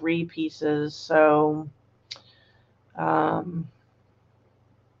only 3 pieces. So, but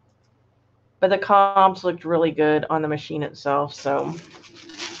the comps looked really good on the machine itself. So,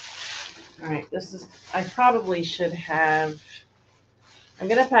 all right, I probably should have, I'm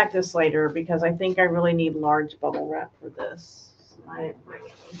going to pack this later because I think I really need large bubble wrap for this. So I didn't bring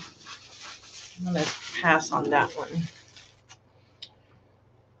any. I'm going to pass on that one.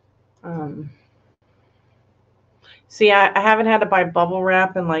 See, I haven't had to buy bubble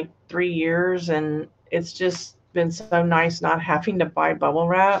wrap in like 3 years, and it's just been so nice not having to buy bubble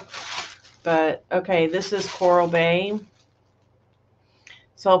wrap. But okay, this is Coral Bay.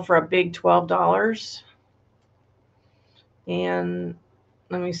 Sold for a big $12. And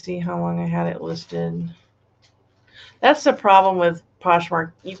let me see how long I had it listed. That's the problem with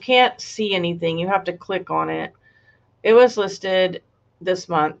Poshmark. You can't see anything. You have to click on it. It was listed this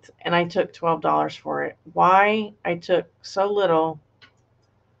month, and I took $12 for it. Why I took so little,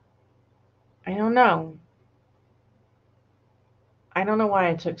 I don't know. I don't know why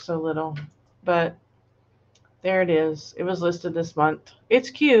I took so little, but there it is. It was listed this month. It's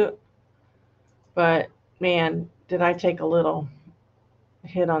cute, but man, did I take a little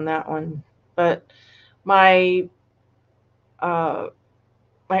hit on that one. But my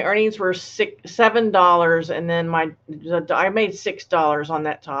my earnings were $7, and then I made $6 on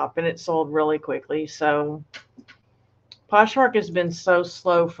that top, and it sold really quickly. So Poshmark has been so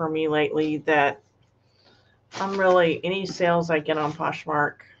slow for me lately that I'm really, any sales I get on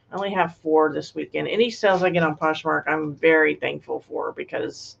Poshmark, I only have 4 this weekend. Any sales I get on Poshmark, I'm very thankful for,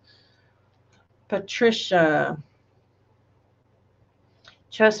 because Patricia,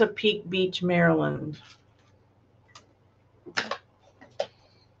 Chesapeake Beach, Maryland.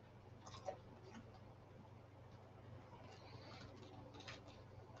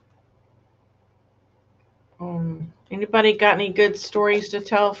 Anybody got any good stories to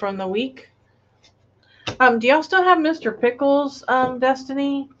tell from the week? Do y'all still have Mr. Pickles,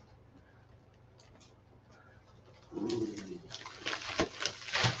 Destiny?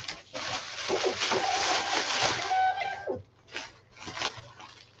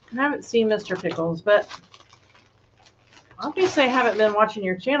 I haven't seen Mr. Pickles, but obviously I haven't been watching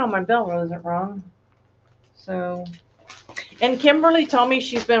your channel. My bell wasn't wrong. So, and Kimberly told me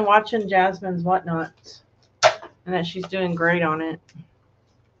she's been watching Jasmine's Whatnots and that she's doing great on it.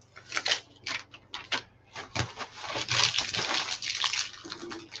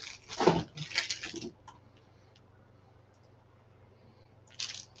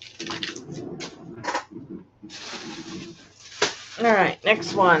 All right,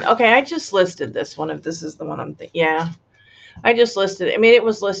 next one. Okay, I just listed this one. If this is the one I'm thinking, yeah, I just listed it. I mean, it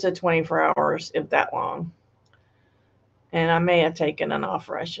was listed 24 hours, if that long. And I may have taken an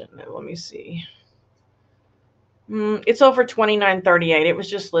offer. I shouldn't have. Let me see. It's over $29.38. It was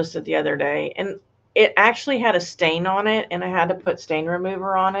just listed the other day, and it actually had a stain on it, and I had to put stain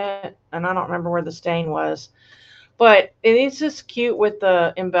remover on it, and I don't remember where the stain was, but it's just cute with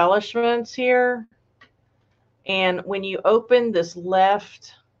the embellishments here. And when you open this the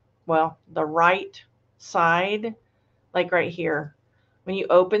right side, like right here, when you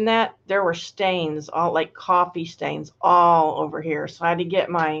open that, there were stains, all like coffee stains all over here. So I had to get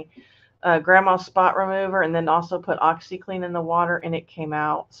my grandma's spot remover and then also put OxyClean in the water, and it came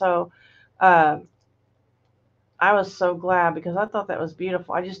out. So I was so glad, because I thought that was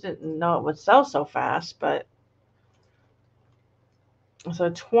beautiful. I just didn't know it would sell so fast. But so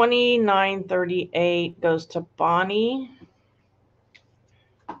 $29.38 goes to Bonnie.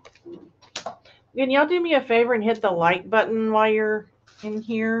 Can y'all do me a favor and hit the like button while you're in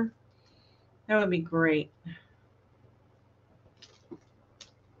here? That would be great.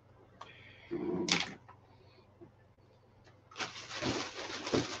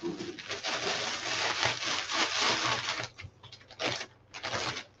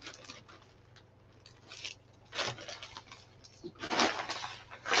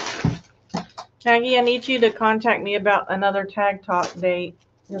 Maggie, I need you to contact me about another Tag Talk date,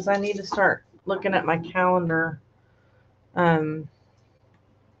 because I need to start looking at my calendar. That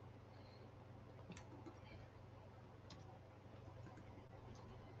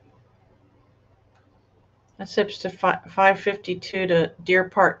ships to 552 to Deer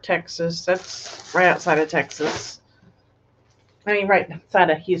Park, Texas. That's right outside of Texas. I mean, right outside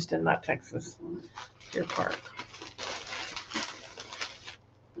of Houston, not Texas. Deer Park.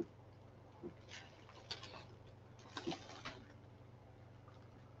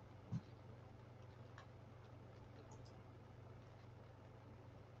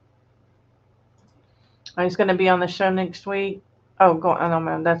 He's going to be on the show next week. Oh, I don't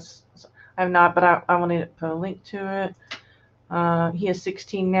know. I'm not, but I wanted to put a link to it. He is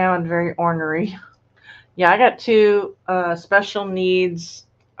 16 now and very ornery. Yeah, I got 2 special needs,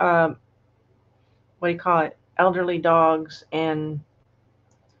 what do you call it, elderly dogs, and,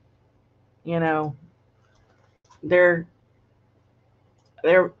 you know, they're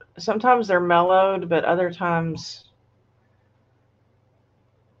sometimes they're mellowed, but other times,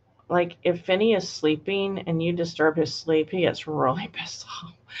 like if Finny is sleeping and you disturb his sleep, he gets really pissed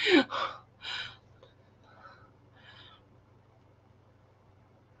off.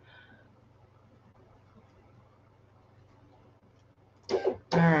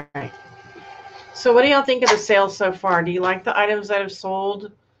 All right. So what do y'all think of the sales so far? Do you like the items that have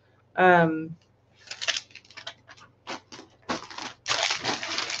sold?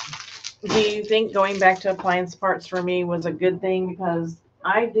 do you think going back to appliance parts for me was a good thing? Because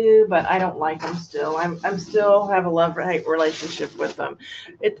I do, but I don't like them still. I'm still have a love-hate relationship with them.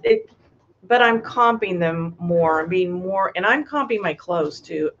 But I'm comping them more, being more, and I'm comping my clothes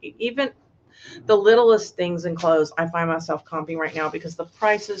too. Even the littlest things in clothes, I find myself comping right now because the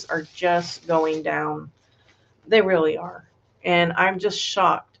prices are just going down. They really are. And I'm just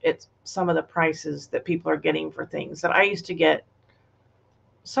shocked at some of the prices that people are getting for things that I used to get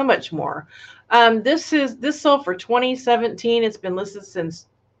so much more. This sold for 2017. It's been listed since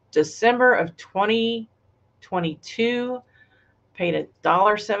December of 2022. Paid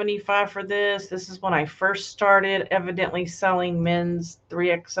 $1.75 for this. This is when I first started evidently selling men's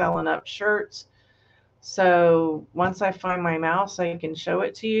 3XL and up shirts. So once I find my mouse, I can show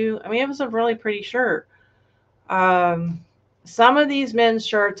it to you. I mean, it was a really pretty shirt. Some of these men's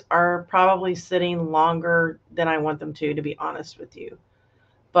shirts are probably sitting longer than I want them to be honest with you.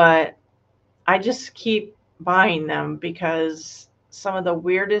 But I just keep buying them because some of the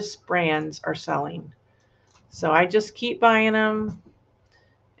weirdest brands are selling. So I just keep buying them.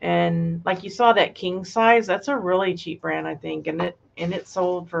 And like you saw that king size, that's a really cheap brand, I think. And it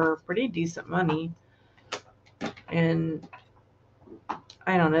sold for pretty decent money. And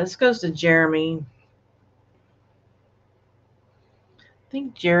I don't know, this goes to Jeremy. I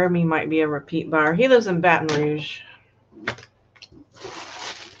think Jeremy might be a repeat buyer. He lives in Baton Rouge.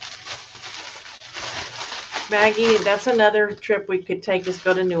 Maggie, that's another trip we could take, is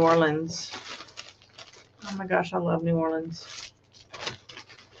go to New Orleans. Oh my gosh, I love New Orleans.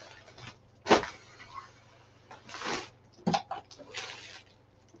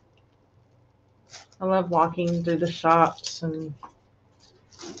 I love walking through the shops, and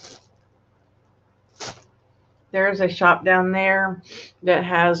there's a shop down there that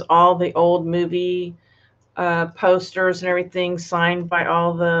has all the old movie posters and everything signed by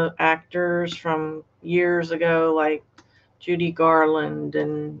all the actors from years ago, like Judy Garland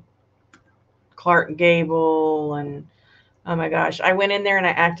and Clark Gable. And oh my gosh, I went in there and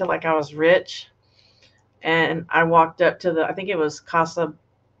I acted like I was rich. And I walked up to I think it was Casa,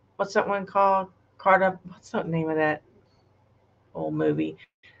 what's that one called? What's the name of that old movie?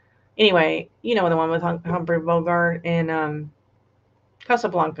 Anyway, you know, the one with Humphrey Bogart and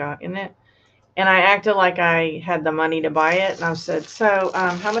Casablanca, isn't it? And I acted like I had the money to buy it. And I said, so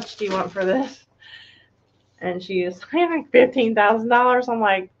how much do you want for this? And she was like $15,000. I'm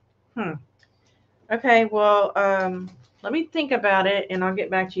like, okay, well, let me think about it and I'll get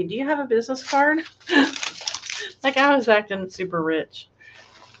back to you. Do you have a business card? Like I was acting super rich.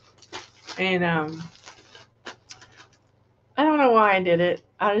 And I don't know why I did it.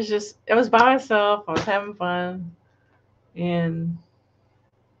 I was by myself. I was having fun. And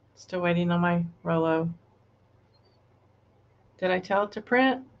still waiting on my Rolo. Did I tell it to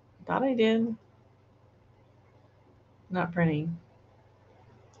print? Thought I did. Not printing.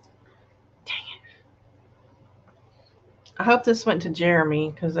 Dang it. I hope this went to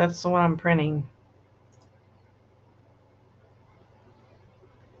Jeremy because that's the one I'm printing.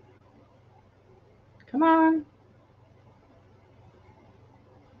 Come on.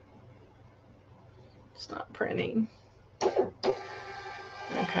 It's not printing.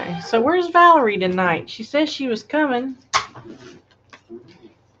 Okay, so where's Valerie tonight? She says she was coming.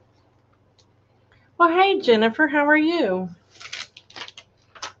 Well, hey, Jennifer, how are you?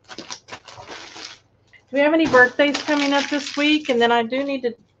 Do we have any birthdays coming up this week? And then I do need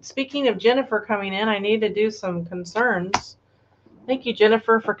to, speaking of Jennifer coming in, I need to do some concerns. Thank you,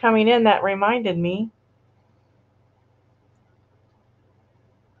 Jennifer, for coming in. That reminded me.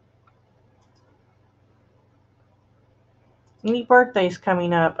 Any birthdays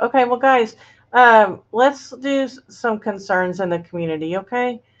coming up? Okay, well, guys, let's do some concerns in the community,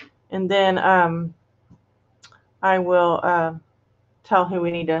 okay? And then I will tell who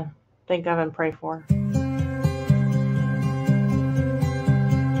we need to think of and pray for.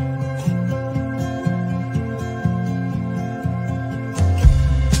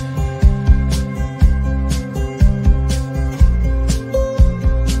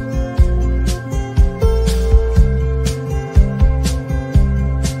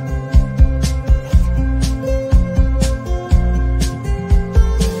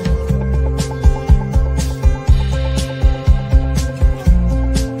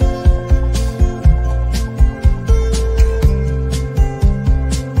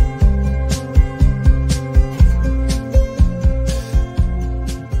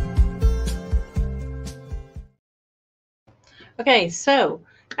 Okay, so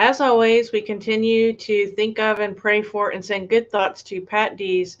as always, we continue to think of and pray for and send good thoughts to Pat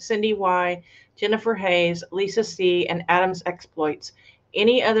D's, Cindy Y, Jennifer Hayes, Lisa C, and Adam's Exploits.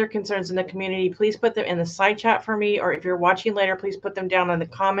 any other concerns in the community, please put them in the side chat for me, or if you're watching later, please put them down in the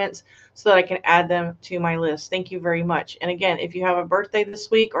comments so that I can add them to my list. Thank you very much. And again, if you have a birthday this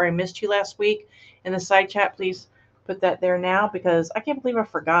week or I missed you last week in the side chat, please put that there now, because I can't believe I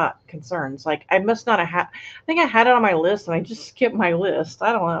forgot concerns. Like, I must not have had, I think I had it on my list and I just skipped my list.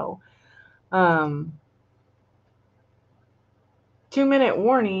 I don't know. 2-minute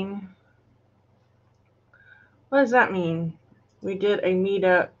warning. What does that mean? We did a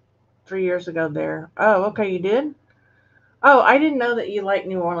meetup 3 years ago there. Oh, okay, you did? Oh, I didn't know that you like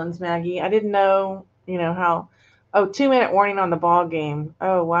New Orleans, Maggie. I didn't know, how. Oh, 2-minute warning on the ball game.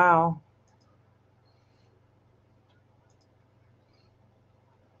 Oh, wow.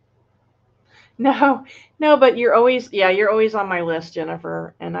 No, no, but you're always on my list,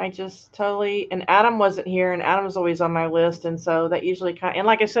 Jennifer. And I just totally, and Adam wasn't here, and Adam's always on my list. And so that usually and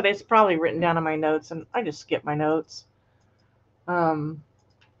like I said, it's probably written down in my notes, and I just skip my notes.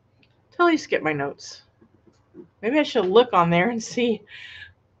 Totally skip my notes. Maybe I should look on there and see.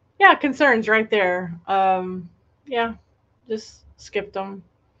 Yeah, concerns right there. Yeah, just skipped them.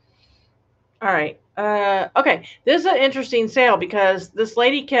 All right. Okay. This is an interesting sale because this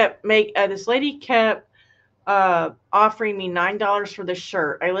lady kept offering me $9 for this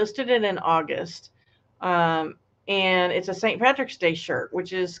shirt. I listed it in August, and it's a St. Patrick's Day shirt,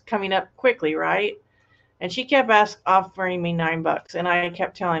 which is coming up quickly, right? And she kept offering me $9, and I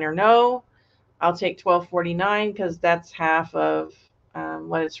kept telling her no. I'll take $12.49 because that's half of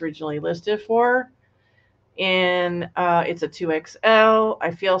what it's originally listed for. And it's a 2XL.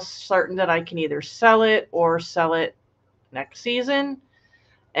 I feel certain that I can either sell it or sell it next season.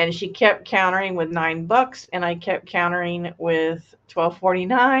 And she kept countering with $9, and I kept countering with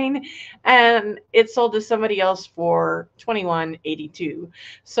 $12.49, and it sold to somebody else for $21.82.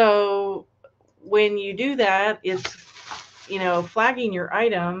 So when you do that, it's flagging your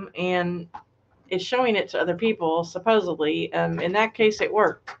item and it's showing it to other people, supposedly. In that case, it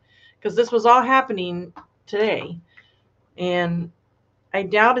worked because this was all happening today. And I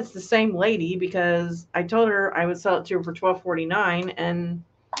doubt it's the same lady because I told her I would sell it to her for $12.49, and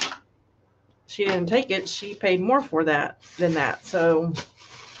she didn't take it. She paid more for that than that. So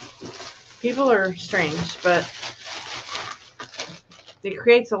people are strange, but it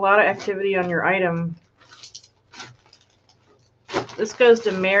creates a lot of activity on your item. This goes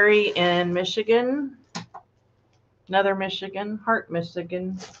to Mary in Michigan. Another Michigan, Hart,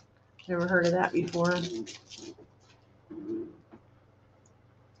 Michigan. Never heard of that before.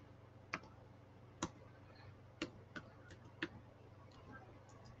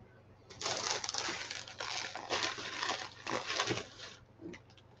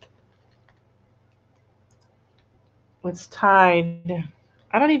 What's tied?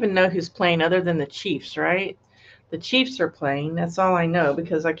 I don't even know who's playing other than the Chiefs, right? The Chiefs are playing. That's all I know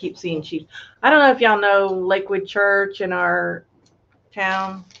because I keep seeing Chiefs. I don't know if y'all know Lakewood Church in our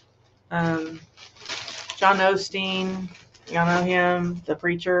town. John Osteen, y'all know him, the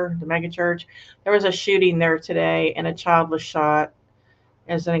preacher, the mega church. There was a shooting there today, and a child was shot,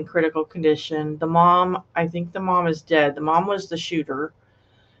 is in critical condition. The mom, I think the mom is dead. The mom was the shooter.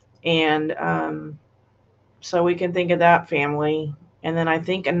 And so we can think of that family. And then I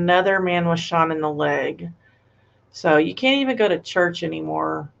think another man was shot in the leg. So you can't even go to church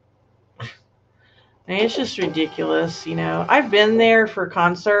anymore. And it's just ridiculous, I've been there for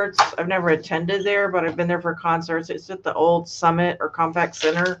concerts. I've never attended there, but I've been there for concerts. It's at the old Summit or Compact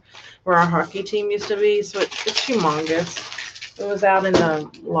Center where our hockey team used to be. So it's humongous. It was out in the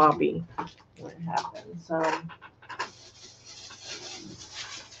lobby when it happened. So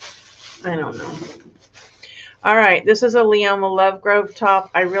I don't know. All right, this is a Leoma Lovegrove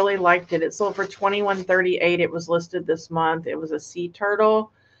top. I really liked it. It sold for $21.38. It was listed this month. It was a sea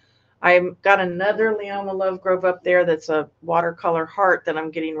turtle. I got another Leoma Lovegrove up there that's a watercolor heart that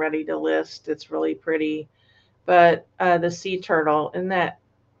I'm getting ready to list. It's really pretty. But the sea turtle,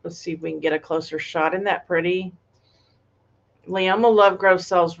 let's see if we can get a closer shot. Isn't that pretty? Leoma Lovegrove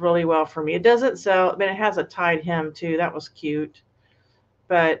sells really well for me. It doesn't sell, but it has a tied hem too. That was cute.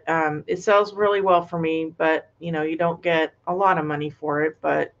 But it sells really well for me. But, you don't get a lot of money for it,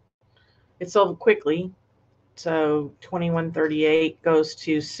 but it sold quickly. So $21.38 goes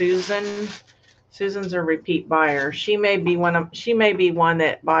to Susan. Susan's a repeat buyer. She may be one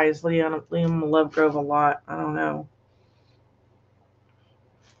that buys Leoma Lovegrove a lot. I don't know.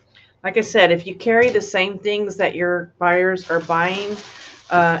 Like I said, if you carry the same things that your buyers are buying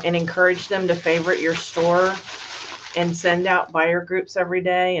and encourage them to favorite your store and send out buyer groups every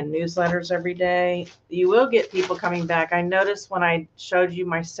day and newsletters every day, you will get people coming back. I noticed when I showed you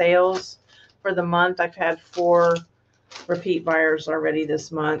my sales for the month, I've had 4 repeat buyers already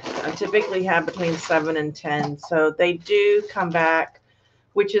this month. I typically have between 7 and 10. So they do come back,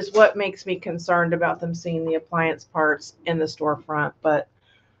 which is what makes me concerned about them seeing the appliance parts in the storefront. But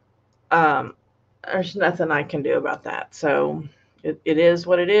there's nothing I can do about that. So it is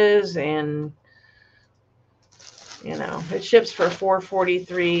what it is. And, you know, it ships for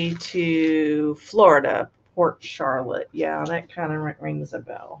 $4.43 to Florida, Port Charlotte. Yeah, that kind of rings a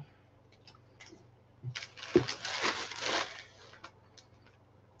bell.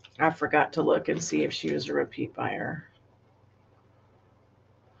 I forgot to look and see if she was a repeat buyer.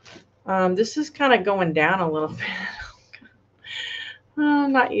 This is kind of going down a little bit.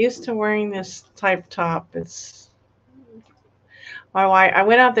 I'm not used to wearing this type top. It's my wife. I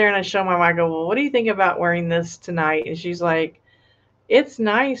went out there and I showed my wife, I go, well, what do you think about wearing this tonight? And she's like, it's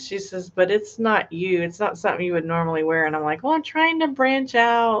nice. She says, but it's not you. It's not something you would normally wear. And I'm like, well, I'm trying to branch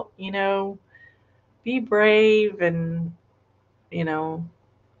out, you know, be brave. And, you know,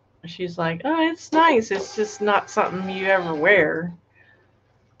 she's like, oh, it's nice. It's just not something you ever wear.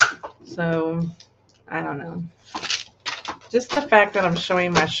 So, I don't know. Just the fact that I'm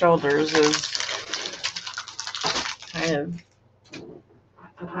showing my shoulders is kind of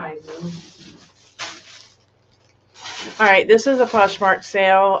appetizing. All right, this is a Poshmark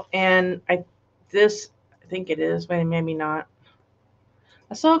sale, and I think it is, but maybe not.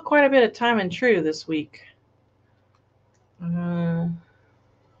 I saw quite a bit of Time and True this week.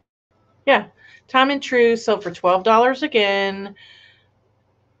 Yeah, Time and True sold for $12 again.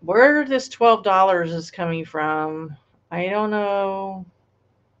 Where this $12 is coming from, I don't know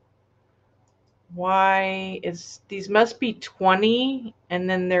why. These must be 20, and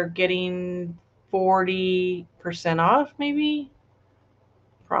then they're getting 40% off, maybe?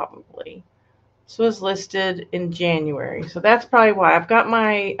 Probably. This was listed in January, so that's probably why. I've got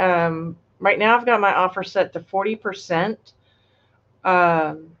my, right now I've got my offer set to 40%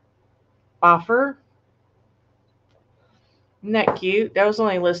 offer. Isn't that cute? That was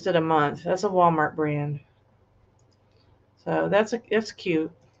only listed a month. That's a Walmart brand. So that's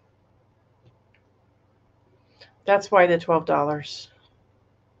cute. That's why the $12.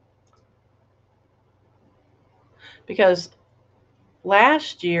 Because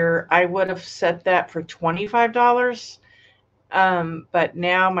last year I would have set that for $25. But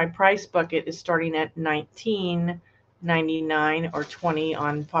now my price bucket is starting at $19.99 or $20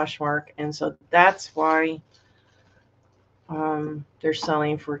 on Poshmark, and so that's why they're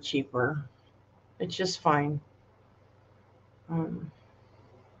selling for cheaper. It's just fine.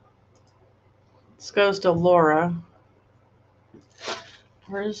 This goes to Laura.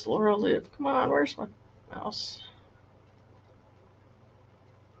 Where does Laura live? Come on, where's my mouse?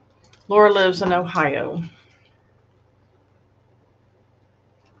 Laura lives in Ohio.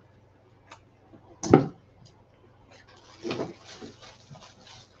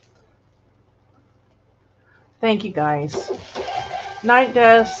 Thank you, guys. Night,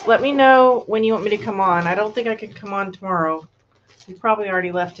 Des. Let me know when you want me to come on. I don't think I can come on tomorrow. You probably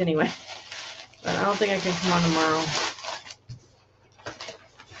already left anyway. But I don't think I can come on tomorrow.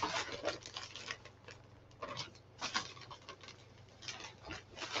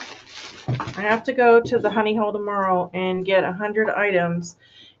 I have to go to the honey hole tomorrow and get 100 items.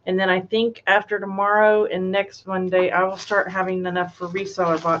 And then I think after tomorrow and next Monday, I will start having enough for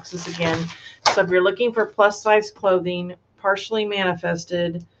reseller boxes again. So if you're looking for plus size clothing, partially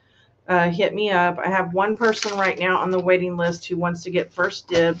manifested, hit me up. I have one person right now on the waiting list who wants to get first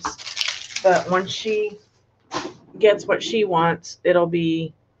dibs. But once she gets what she wants, it'll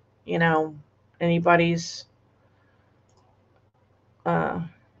be, you know, anybody's.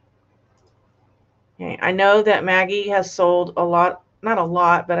 I know that Maggie has sold a lot, not a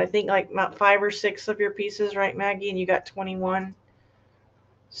lot, but I think like about 5 or 6 of your pieces, right, Maggie? And you got 21.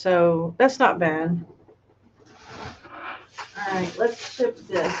 So that's not bad. All right, let's ship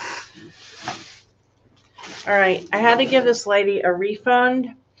this. All right, I had to give this lady a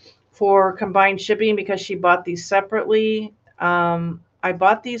refund for combined shipping because she bought these separately. I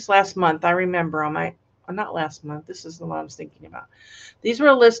bought these last month. I remember them. Not last month. This is the one I was thinking about. These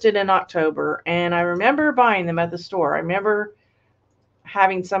were listed in October, and I remember buying them at the store. I remember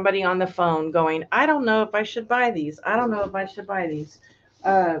having somebody on the phone going, I don't know if I should buy these. I don't know if I should buy these.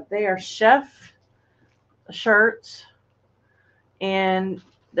 They are chef shirts, and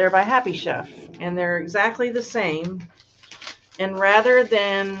they're by Happy Chef, and they're exactly the same. And rather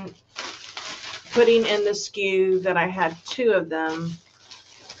than putting in the SKU that I had 2 of them,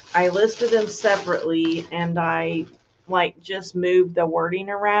 I listed them separately, and I like just moved the wording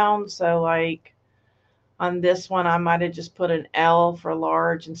around. So like On this one, I might have just put an L for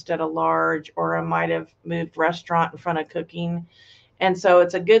large instead of large, or I might have moved restaurant in front of cooking. And so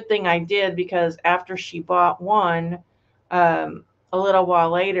it's a good thing I did, because after she bought one, a little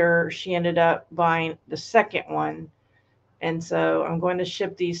while later, she ended up buying the second one. And so I'm going to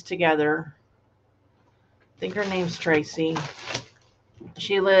ship these together. I think her name's Tracy.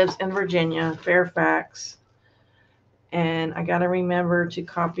 She lives in Virginia, Fairfax. And I got to remember to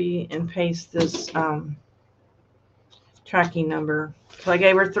copy and paste this tracking number. So I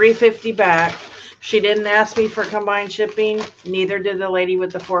gave her $350 back. She didn't ask me for combined shipping. Neither did the lady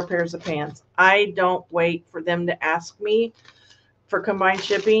with the 4 pairs of pants. I don't wait for them to ask me for combined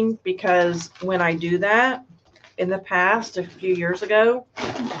shipping, because when I do that, in the past, a few years ago,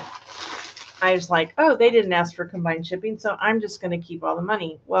 I was like, oh, they didn't ask for combined shipping, so I'm just going to keep all the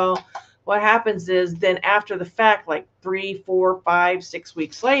money. Well, what happens is then after the fact, like 3, 4, 5, 6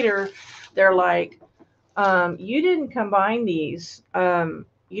 weeks later, they're like, you didn't combine these. You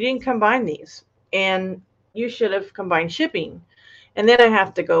didn't combine these, and you should have combined shipping. And then I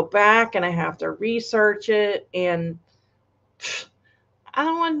have to go back and I have to research it, and I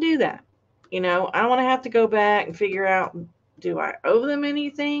don't want to do that. I don't want to have to go back and figure out, do I owe them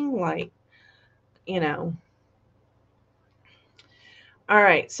anything? Like, all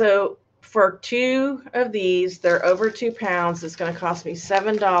right. So for 2 of these, they're over 2 pounds. It's going to cost me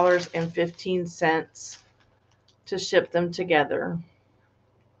 $7.15 to ship them together.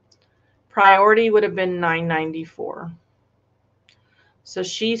 Priority would have been $9.94. So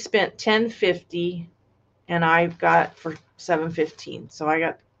she spent $10.50 and I've got for $7.15. So I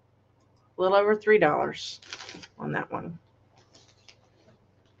got a little over $3 on that one.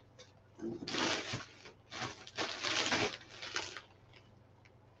 I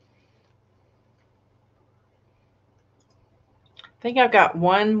think I've got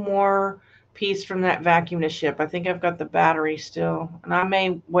one more piece from that vacuum to ship. I think I've got the battery still, and I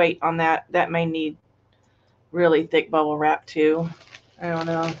may wait on that. That may need really thick bubble wrap too. I don't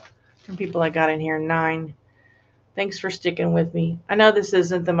know. Some people I got in here, 9. Thanks for sticking with me. I know this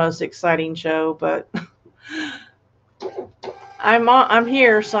isn't the most exciting show, but I'm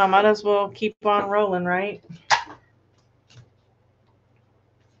here, so I might as well keep on rolling, right?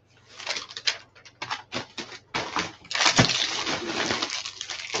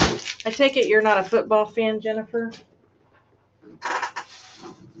 I take it you're not a football fan, Jennifer?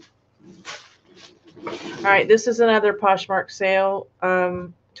 All right, this is another Poshmark sale.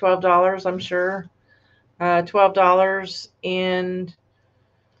 $12, I'm sure. $12, and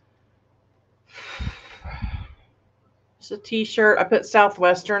it's a t-shirt. I put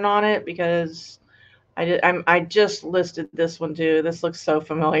Southwestern on it because I just listed this one too. This looks so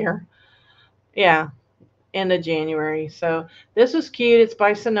familiar. Yeah, end of January. So this was cute. It's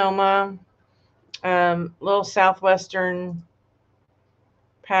by Sonoma. Little Southwestern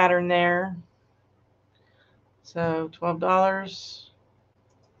pattern there. So $12.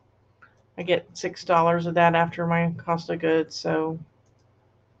 I get $6 of that after my cost of goods. So,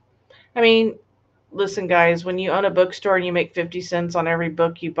 I mean, listen, guys, when you own a bookstore and you make 50 cents on every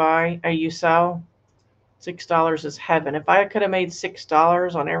book you buy or you sell, $6 is heaven. If I could have made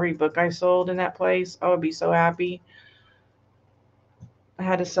 $6 on every book I sold in that place, I would be so happy. I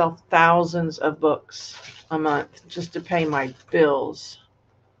had to sell thousands of books a month just to pay my bills.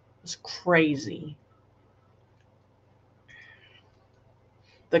 It's crazy.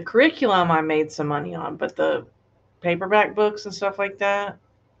 The curriculum I made some money on, but the paperback books and stuff like that,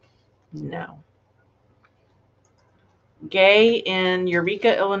 no. Gay in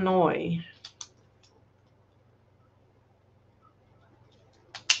Eureka, Illinois.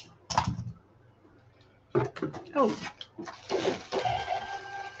 Oh.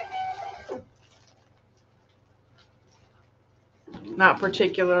 Not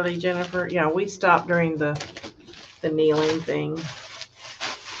particularly, Jennifer. Yeah, we stopped during the kneeling thing.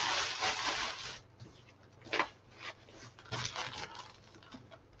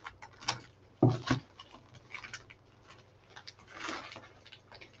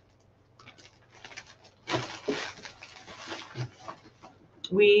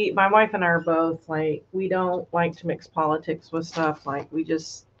 My wife and I are both like, we don't like to mix politics with stuff. Like, we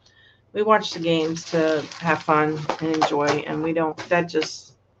watch the games to have fun and enjoy, and we don't,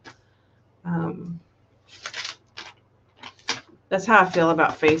 that's how I feel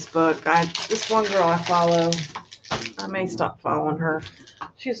about Facebook. This one girl I follow, I may stop following her.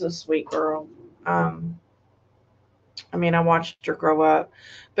 She's a sweet girl. I mean, I watched her grow up,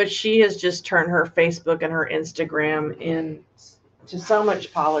 but she has just turned her Facebook and her Instagram into so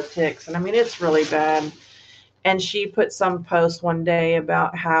much politics. And I mean, it's really bad. And she put some post one day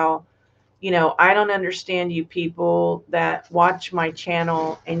about how you know, I don't understand you people that watch my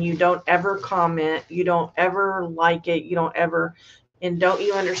channel and you don't ever comment, you don't ever like it, you don't ever, and don't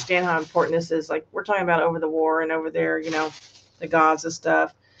you understand how important this is? Like, we're talking about over the war and over there, you know, the Gaza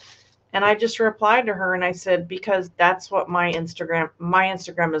stuff. And I just replied to her and I said, because that's what my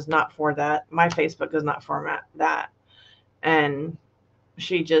Instagram is not for that. My Facebook is not for that. And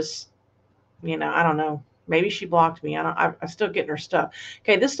she just, you know, I don't know. Maybe she blocked me. I'm still getting her stuff.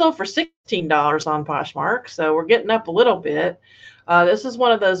 Okay, this sold for $16 on Poshmark, so we're getting up a little bit. This is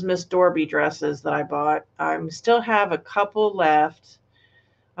one of those Miss Dorby dresses that I bought. I still have a couple left.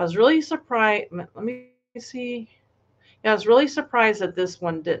 I was really surprised. Let me see. Yeah, I was really surprised that this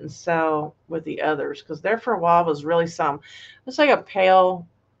one didn't sell with the others, because there for a while was really some. It's like a pale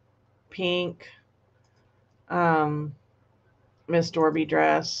pink Miss Dorby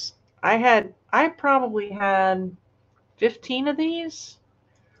dress. I probably had 15 of these,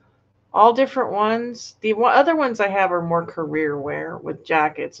 all different ones. The other ones I have are more career wear with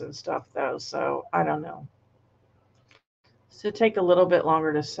jackets and stuff, though. So I don't know. So take a little bit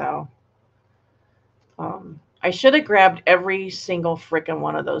longer to sell. I should have grabbed every single frickin'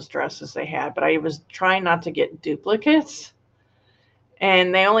 one of those dresses they had, but I was trying not to get duplicates.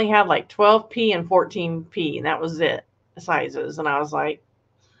 And they only had like 12p and 14p, and that was it, sizes. And I was like,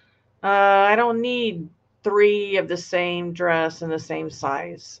 I don't need 3 of the same dress in the same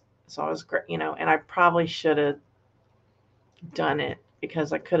size. So I was, you know, and I probably should have done it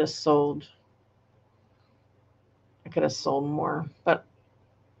because I could have sold more, but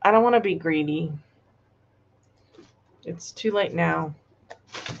I don't want to be greedy. It's too late now.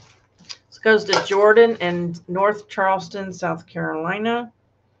 This goes to Jordan in North Charleston, South Carolina.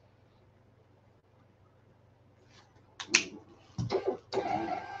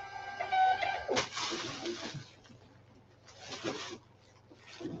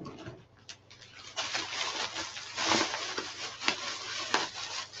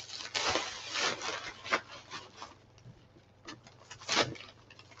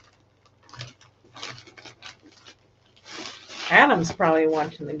 Adam's probably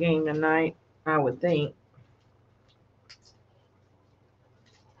watching the game tonight, I would think.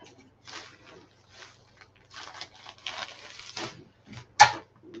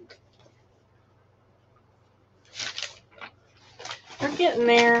 They're getting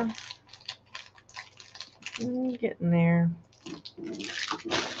there. Getting there.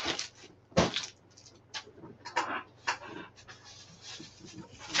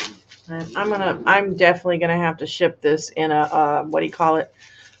 And I'm definitely gonna have to ship this in a what do you call it?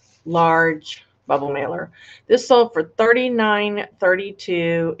 Large bubble mailer. This sold for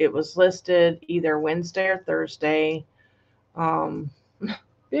 $39.32. It was listed either Wednesday or Thursday.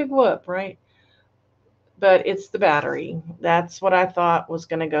 Big whoop, right? But it's the battery. That's what I thought was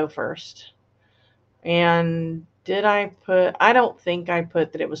going to go first. And I don't think I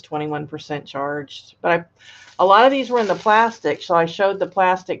put that it was 21% charged, but a lot of these were in the plastic. So I showed the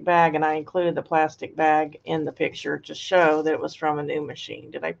plastic bag and I included the plastic bag in the picture to show that it was from a new machine.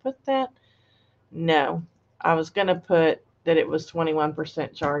 Did I put that? No, I was going to put that it was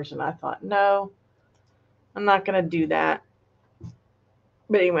 21% charged. And I thought, no, I'm not going to do that.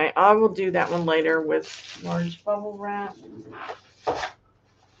 But anyway, I will do that one later with large bubble wrap. I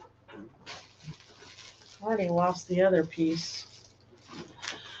already lost the other piece.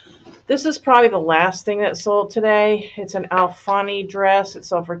 This is probably the last thing that sold today. It's an Alfani dress. It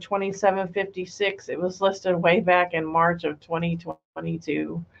sold for $27.56. It was listed way back in March of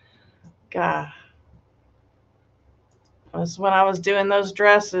 2022. God. That's when I was doing those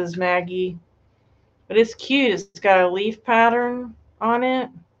dresses, Maggie. But it's cute. It's got a leaf pattern on it.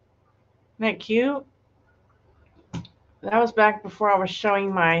 Isn't that cute? That was back before I was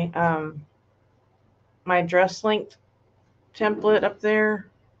showing my my dress length template up there.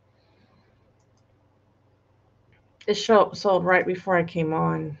 It sold right before I came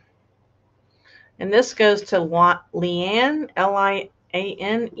on. And this goes to Liane, Liane.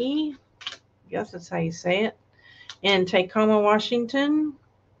 I guess that's how you say it. In Tacoma, Washington.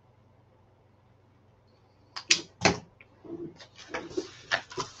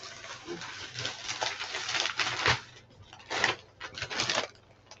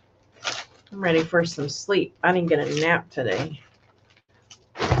 I'm ready for some sleep. I didn't get a nap today.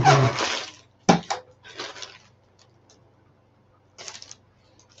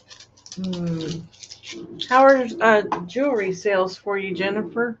 How are jewelry sales for you,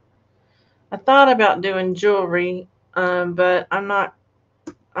 Jennifer? I thought about doing jewelry, but I'm not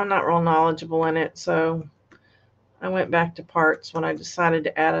real knowledgeable in it, so I went back to parts when I decided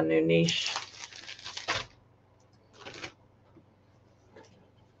to add a new niche.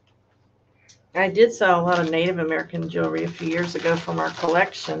 I did sell a lot of Native American jewelry a few years ago from our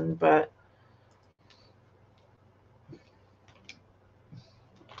collection, but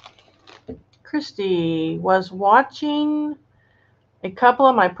Christy was watching a couple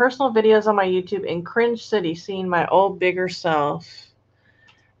of my personal videos on my YouTube in Cringe City, seeing my old bigger self.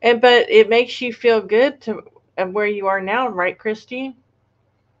 But it makes you feel good to where you are now, right, Christy?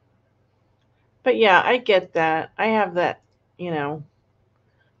 But yeah, I get that. I have that, you know.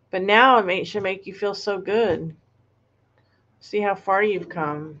 But now it should make you feel so good. See how far you've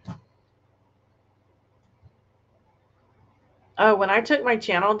come. Oh, when I took my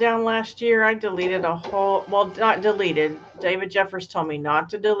channel down last year, I deleted a whole, well, not deleted. David Jeffers told me not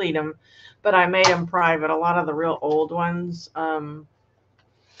to delete them, but I made them private. A lot of the real old ones,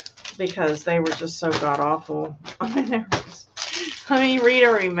 because they were just so god awful. I mean, Rita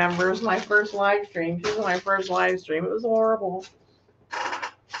remembers my first live stream. She was my first live stream. It was horrible.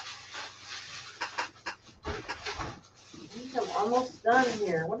 I'm almost done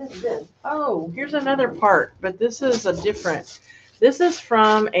here. What is this? Oh, here's another part, but this is a different. This is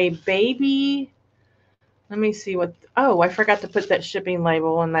from a baby. Let me see what. Oh, I forgot to put that shipping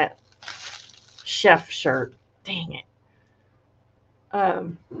label on that chef shirt. Dang it.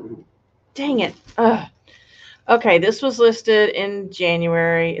 Dang it. Okay, this was listed in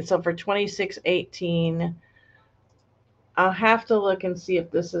January. It's up for $26.18. I'll have to look and see if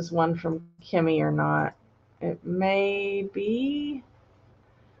this is one from Kimmy or not. It may be.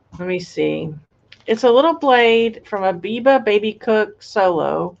 Let me see. It's a little blade from a Biba Baby Cook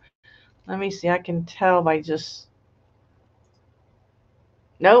Solo. Let me see. I can tell by just...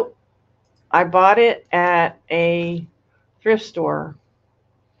 Nope. I bought it at a thrift store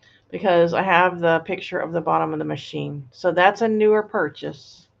because I have the picture of the bottom of the machine. So that's a newer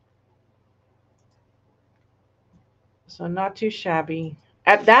purchase. So not too shabby.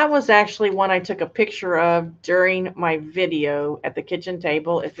 That was actually one I took a picture of during my video at the kitchen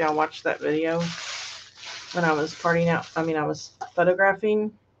table. If y'all watched that video when I was partying out, I was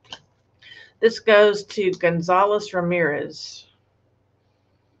photographing. This goes to Gonzalez Ramirez.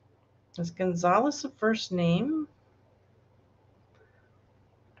 Is Gonzalez a first name?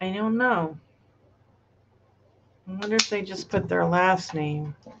 I don't know. I wonder if they just put their last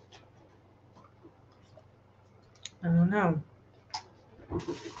name. I don't know.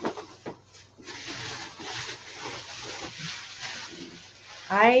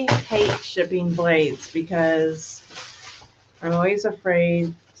 I hate shipping blades because I'm always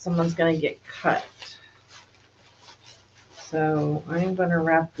afraid someone's going to get cut. So I'm going to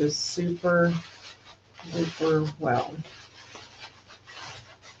wrap this super well.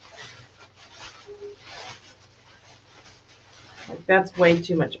 Like, that's way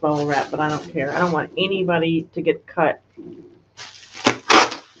too much bubble wrap, but I don't care. I don't want anybody to get cut.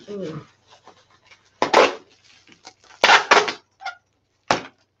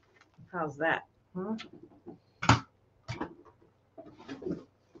 How's that? Huh?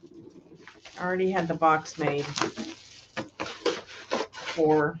 I already had the box made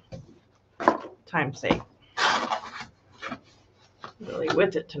for time's sake. Really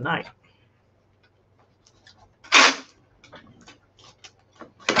with it tonight.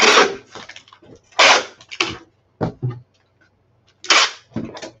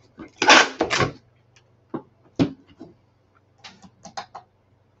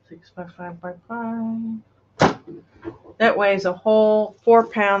 By 5x5. That weighs a whole 4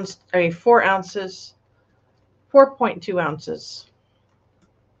 pounds, 4 ounces, 4.2 ounces.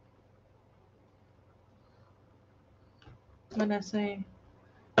 What did I say?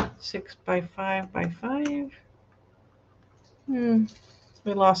 6x5x5. We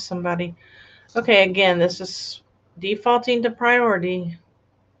lost somebody. Okay, again, this is defaulting to priority.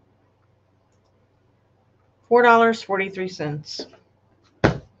 $4.43.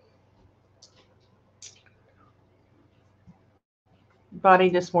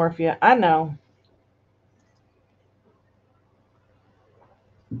 Body dysmorphia. I know.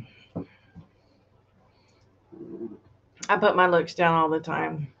 I put my looks down all the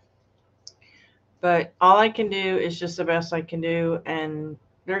time. But all I can do is just the best I can do. And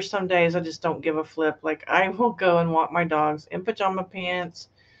there's some days I just don't give a flip. Like, I will go and walk my dogs in pajama pants,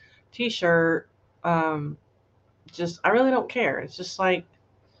 t-shirt. I really don't care. It's just like,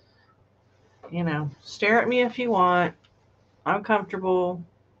 stare at me if you want. I'm comfortable.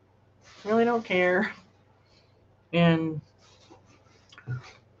 Really don't care. And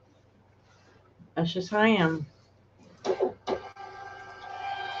that's just how I am.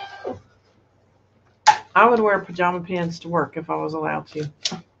 I would wear pajama pants to work if I was allowed to.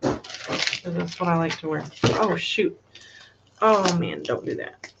 Because that's what I like to wear. Oh, shoot. Oh, man, don't do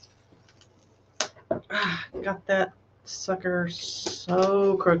that. Got that sucker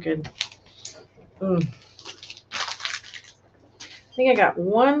so crooked. I think I got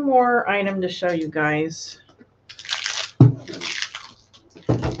one more item to show you guys.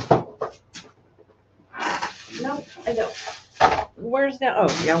 Nope, I don't. Where's that?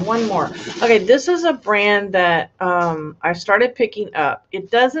 Oh, yeah, one more. Okay, this is a brand that I started picking up.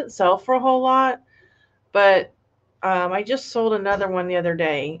 It doesn't sell for a whole lot, but I just sold another one the other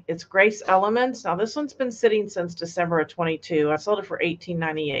day. It's Grace Elements. Now, this one's been sitting since December of 22. I sold it for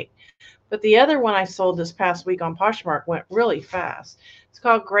 $18.98. But the other one I sold this past week on Poshmark went really fast. It's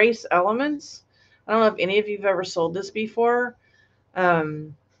called Grace Elements. I don't know if any of you have ever sold this before,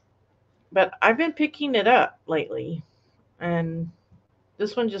 but I've been picking it up lately. And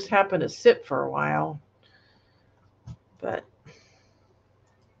this one just happened to sit for a while. But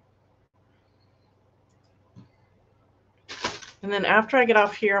and then after I get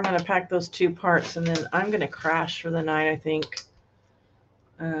off here, I'm going to pack those two parts, and then I'm going to crash for the night, I think.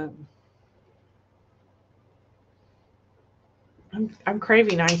 I'm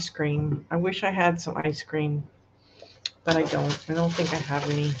craving ice cream. I wish I had some ice cream, but I don't. I don't think I have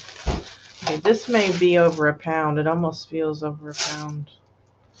any. Okay, this may be over a pound. It almost feels over a pound.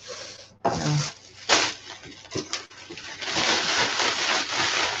 Yeah.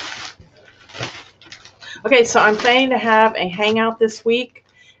 Okay, so I'm planning to have a hangout this week,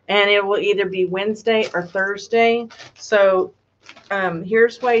 and it will either be Wednesday or Thursday. So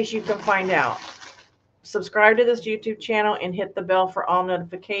here's ways you can find out. Subscribe to this YouTube channel and hit the bell for all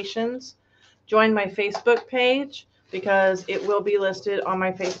notifications. Join my Facebook page because it will be listed on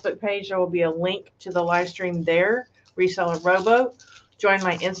my Facebook page. There will be a link to the live stream there, Reseller Rowboat. Join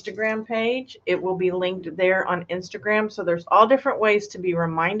my Instagram page. It will be linked there on Instagram. So there's all different ways to be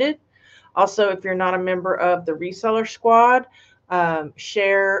reminded. Also, if you're not a member of the Reseller Squad,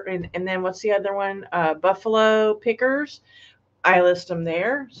 share, and then what's the other one? Buffalo Pickers. I list them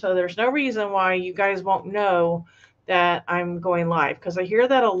there. So there's no reason why you guys won't know that I'm going live, because I hear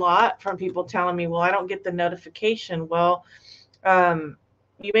that a lot from people telling me, well, I don't get the notification. Well,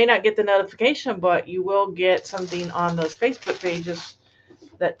 you may not get the notification, but you will get something on those Facebook pages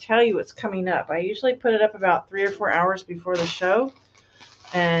that tell you it's coming up. I usually put it up about 3 or 4 hours before the show.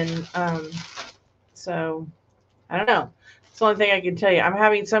 And so I don't know. It's the only thing I can tell you. I'm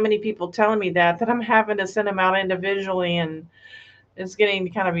having so many people telling me that I'm having to send them out individually, and it's getting to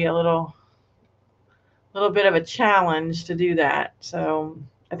kind of be a little bit of a challenge to do that. So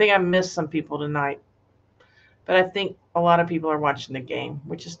I think I missed some people tonight, but I think a lot of people are watching the game,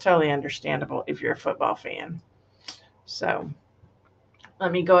 which is totally understandable if you're a football fan. So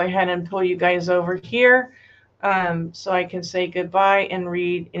let me go ahead and pull you guys over here so I can say goodbye and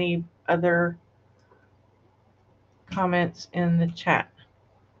read any other comments in the chat.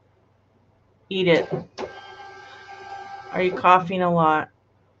 Eat it. Are you coughing a lot?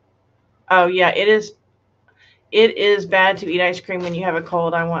 Oh, yeah, it is bad to eat ice cream when you have a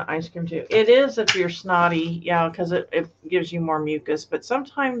cold. I want ice cream too. It is if you're snotty, yeah, because it gives you more mucus. But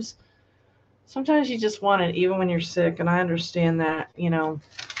sometimes you just want it even when you're sick, and I understand that, you know.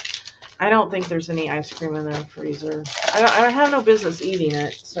 I don't think there's any ice cream in the freezer. I have no business eating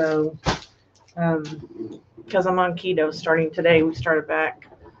it, so because I'm on keto starting today. We started back.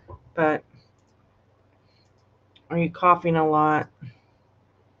 But are you coughing a lot?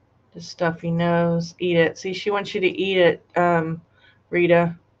 The stuffy nose. Eat it. See, she wants you to eat it,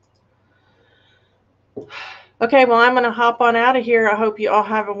 Rita. Okay, well, I'm going to hop on out of here. I hope you all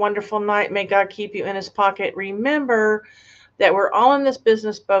have a wonderful night. May God keep you in his pocket. Remember that we're all in this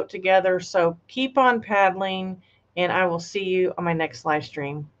business boat together, so keep on paddling, and I will see you on my next live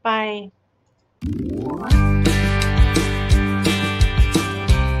stream. Bye.